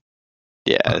first one.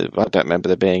 Yeah, I don't remember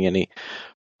there being any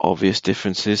obvious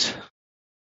differences.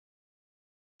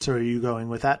 So are you going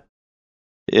with that?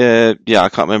 Yeah, I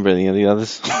can't remember any of the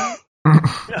others.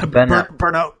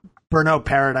 Burnout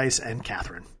Paradise and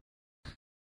Catherine.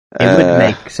 It would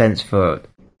make sense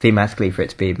thematically for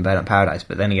it to be Burnout Paradise,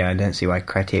 but then again, I don't see why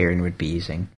Criterion would be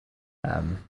using.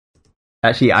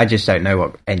 Actually, I just don't know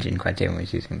what engine Criterion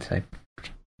was using.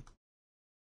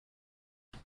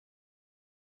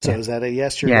 So is that a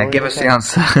yes? Yeah, give us the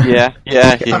answer. Yeah.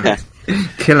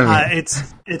 Killing me.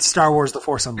 It's Star Wars: The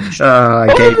Force Unleashed. Oh,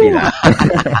 I gave you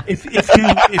that.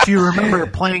 if you remember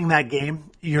playing that game,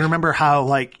 you remember how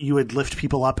like you would lift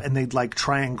people up and they'd like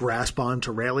try and grasp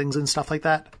onto railings and stuff like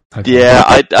that. Okay. Yeah,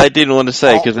 I didn't want to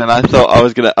say because then I thought I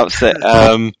was going to upset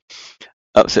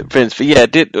Prince. But yeah,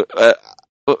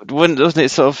 wasn't it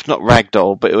sort of not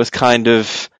ragdoll, but it was kind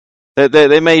of.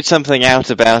 They made something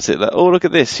out about it. Like, oh, look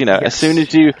at this! You know, Yes. as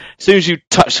soon as you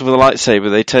touch them with a lightsaber,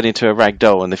 they turn into a rag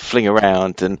doll and they fling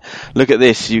around. And look at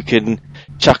this! You can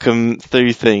chuck them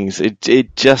through things.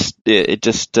 It just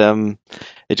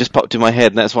popped in my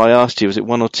head, and that's why I asked you: was it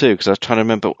 1 or 2? Because I was trying to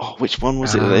remember. Oh, which one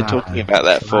was it that they're talking about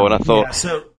that for? And I thought, Yeah,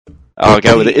 so I'll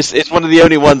go with it. It's one of the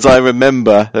only ones I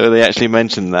remember that they actually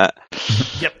mentioned that.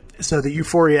 Yep. So the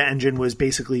Euphoria engine was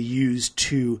basically used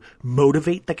to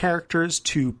motivate the characters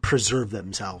to preserve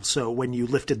themselves. So when you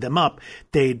lifted them up,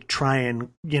 they'd try and,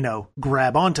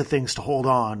 grab onto things to hold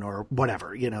on or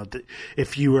whatever.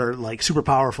 If you were like super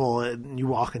powerful and you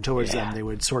walking towards them, they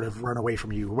would sort of run away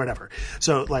from you or whatever.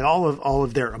 So like all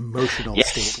of their emotional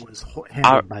state was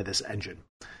handled by this engine.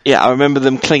 Yeah, I remember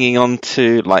them clinging on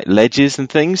to like ledges and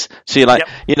things. So you're like,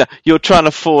 you're trying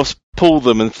to pull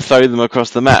them and throw them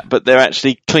across the map, but they're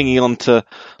actually clinging onto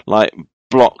like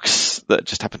blocks that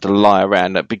just happen to lie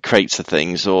around at big crates of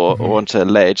things or onto a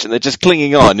ledge, and they're just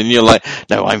clinging on, and you're like,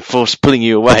 no, I'm force pulling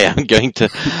you away. I'm going to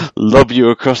lob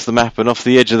you across the map and off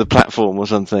the edge of the platform or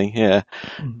something. Yeah.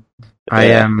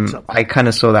 I kind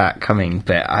of saw that coming,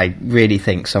 but I really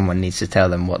think someone needs to tell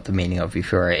them what the meaning of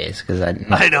Euphoria is, because I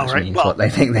know, right? Well, what they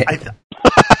think they.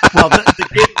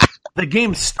 The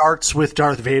game starts with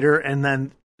Darth Vader and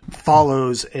then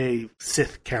follows a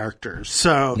Sith character,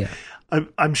 so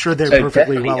I'm sure they're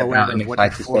perfectly well aware of what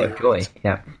Euphoria is.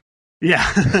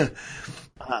 Yeah.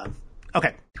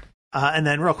 Okay. And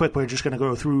then real quick, we're just going to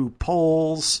go through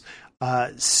polls.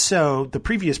 So the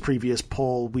previous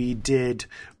poll we did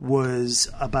was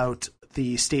about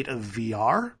the state of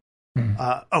VR.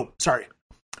 Sorry.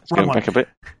 Let's go back a bit.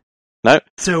 No.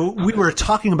 So we were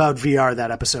talking about VR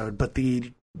that episode, but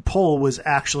the poll was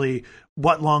actually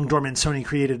what long dormant Sony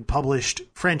created published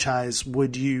franchise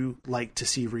would you like to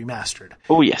see remastered?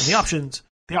 Oh yes. And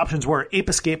the options were Ape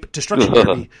Escape, Destruction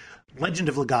Derby, Legend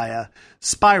of Legaia,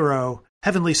 Spyro,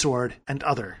 Heavenly Sword, and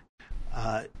other.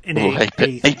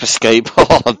 Ape Escape.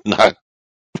 Oh no.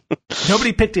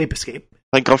 Nobody picked Ape Escape.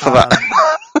 Thank God for that.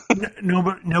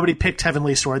 Nobody picked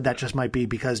Heavenly Sword. That just might be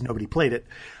because nobody played it.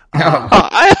 I'm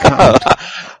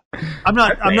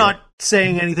not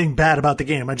saying anything bad about the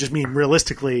game. I just mean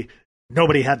realistically,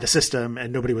 nobody had the system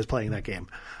and nobody was playing that game.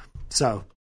 So,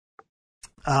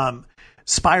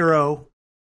 Spyro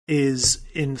is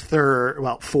in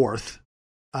fourth,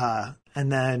 and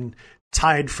then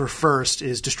tied for first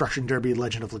is Destruction Derby,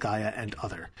 Legend of Legaia, and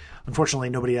other. Unfortunately,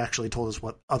 nobody actually told us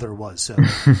what other was. So,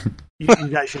 you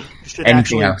guys should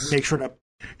actually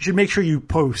make sure you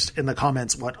post in the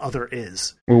comments what other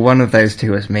is. Well, one of those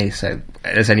two was me, so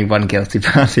there's only one guilty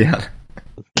party on.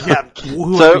 Yeah.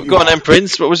 So, go on then,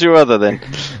 Prince. What was your other then?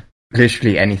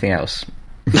 Literally anything else.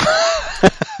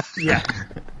 Yeah.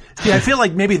 Yeah, I feel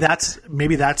like maybe that's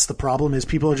the problem is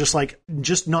people are just like,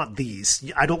 just not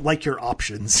these. I don't like your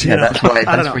options. You know? That's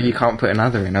why you can't put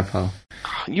another in a poll.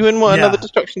 You and what? Yeah. Another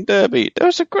Destruction Derby.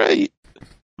 Those are great.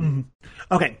 Mm-hmm.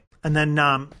 Okay. And then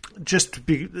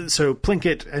so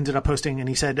Plinkett ended up posting and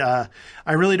he said, I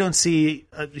really don't see,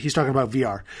 he's talking about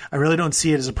VR. I really don't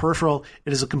see it as a peripheral.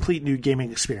 It is a complete new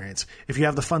gaming experience. If you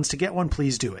have the funds to get one,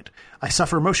 please do it. I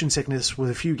suffer motion sickness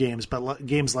with a few games, but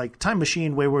games like Time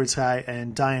Machine, Wayward Sky,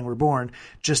 and Dying Reborn,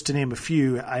 just to name a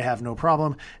few, I have no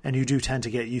problem, and you do tend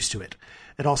to get used to it.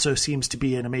 It also seems to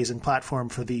be an amazing platform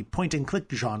for the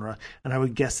point-and-click genre, and I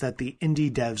would guess that the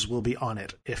indie devs will be on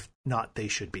it. If not, they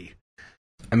should be.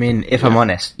 I mean, if I'm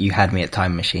honest, you had me at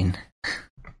Time Machine.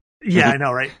 Yeah, I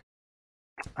know, right?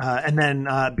 And then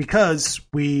because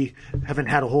we haven't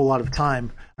had a whole lot of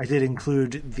time, I did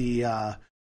include the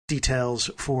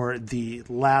details for the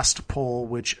last poll,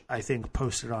 which I think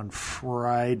posted on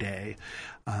Friday.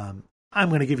 I'm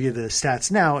going to give you the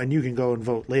stats now, and you can go and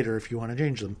vote later if you want to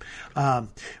change them.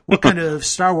 What kind of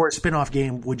Star Wars spin-off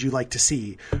game would you like to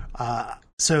see?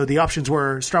 So the options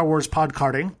were Star Wars Pod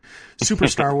Karting, Super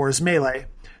Star Wars Melee,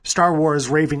 Star Wars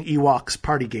Raving Ewoks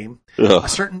Party Game, a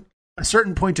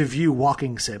certain point of view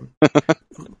walking sim,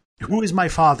 Who is My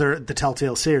Father, the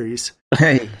Telltale series.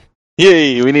 Hey.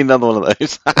 Yay, we need another one of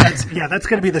those. That's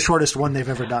going to be the shortest one they've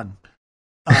ever done.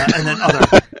 And then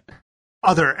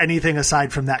other anything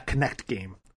aside from that Kinect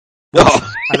game.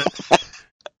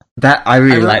 I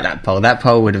really like that poll. That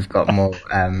poll would have got more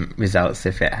results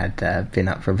if it had been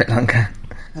up for a bit longer.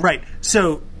 Right.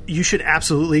 So you should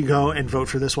absolutely go and vote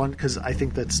for this one because I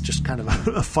think that's just kind of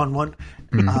a fun one.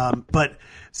 Mm. But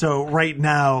so right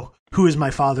now, Who is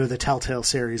My Father, the Telltale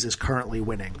series is currently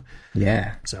winning.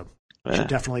 Yeah. So you should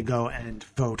definitely go and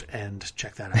vote and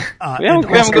check that out. We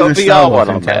haven't got a VR one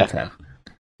on there.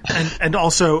 And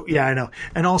also, yeah, I know.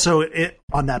 And also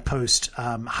on that post,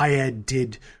 Hayed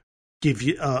did give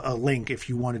you a link if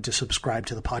you wanted to subscribe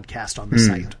to the podcast on the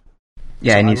site.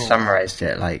 Yeah, so and he summarized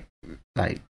it like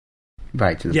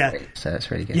right to the point, so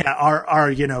that's really good. Yeah,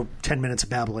 our 10 minutes of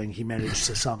babbling, he managed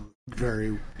to sum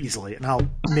very easily, and I'll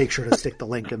make sure to stick the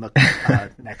link in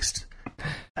the next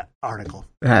article.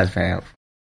 That's very helpful.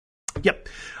 Yep.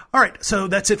 All right, so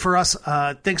that's it for us.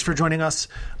 Thanks for joining us.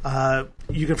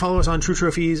 You can follow us on True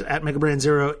Trophies at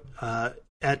MegaBrand0,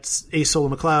 at Ace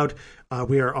Solo McLeod.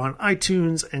 We are on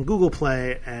iTunes and Google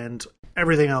Play and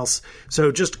everything else.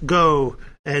 So just go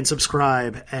and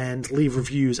subscribe and leave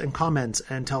reviews and comments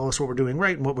and tell us what we're doing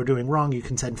right and what we're doing wrong. You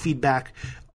can send feedback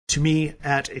to me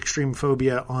at Extreme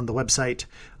Phobia on the website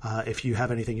if you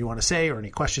have anything you want to say or any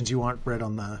questions you want read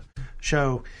on the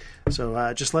show.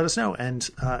 So just let us know. And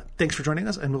thanks for joining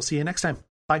us, and we'll see you next time.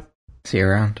 Bye. See you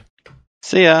around.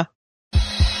 See ya.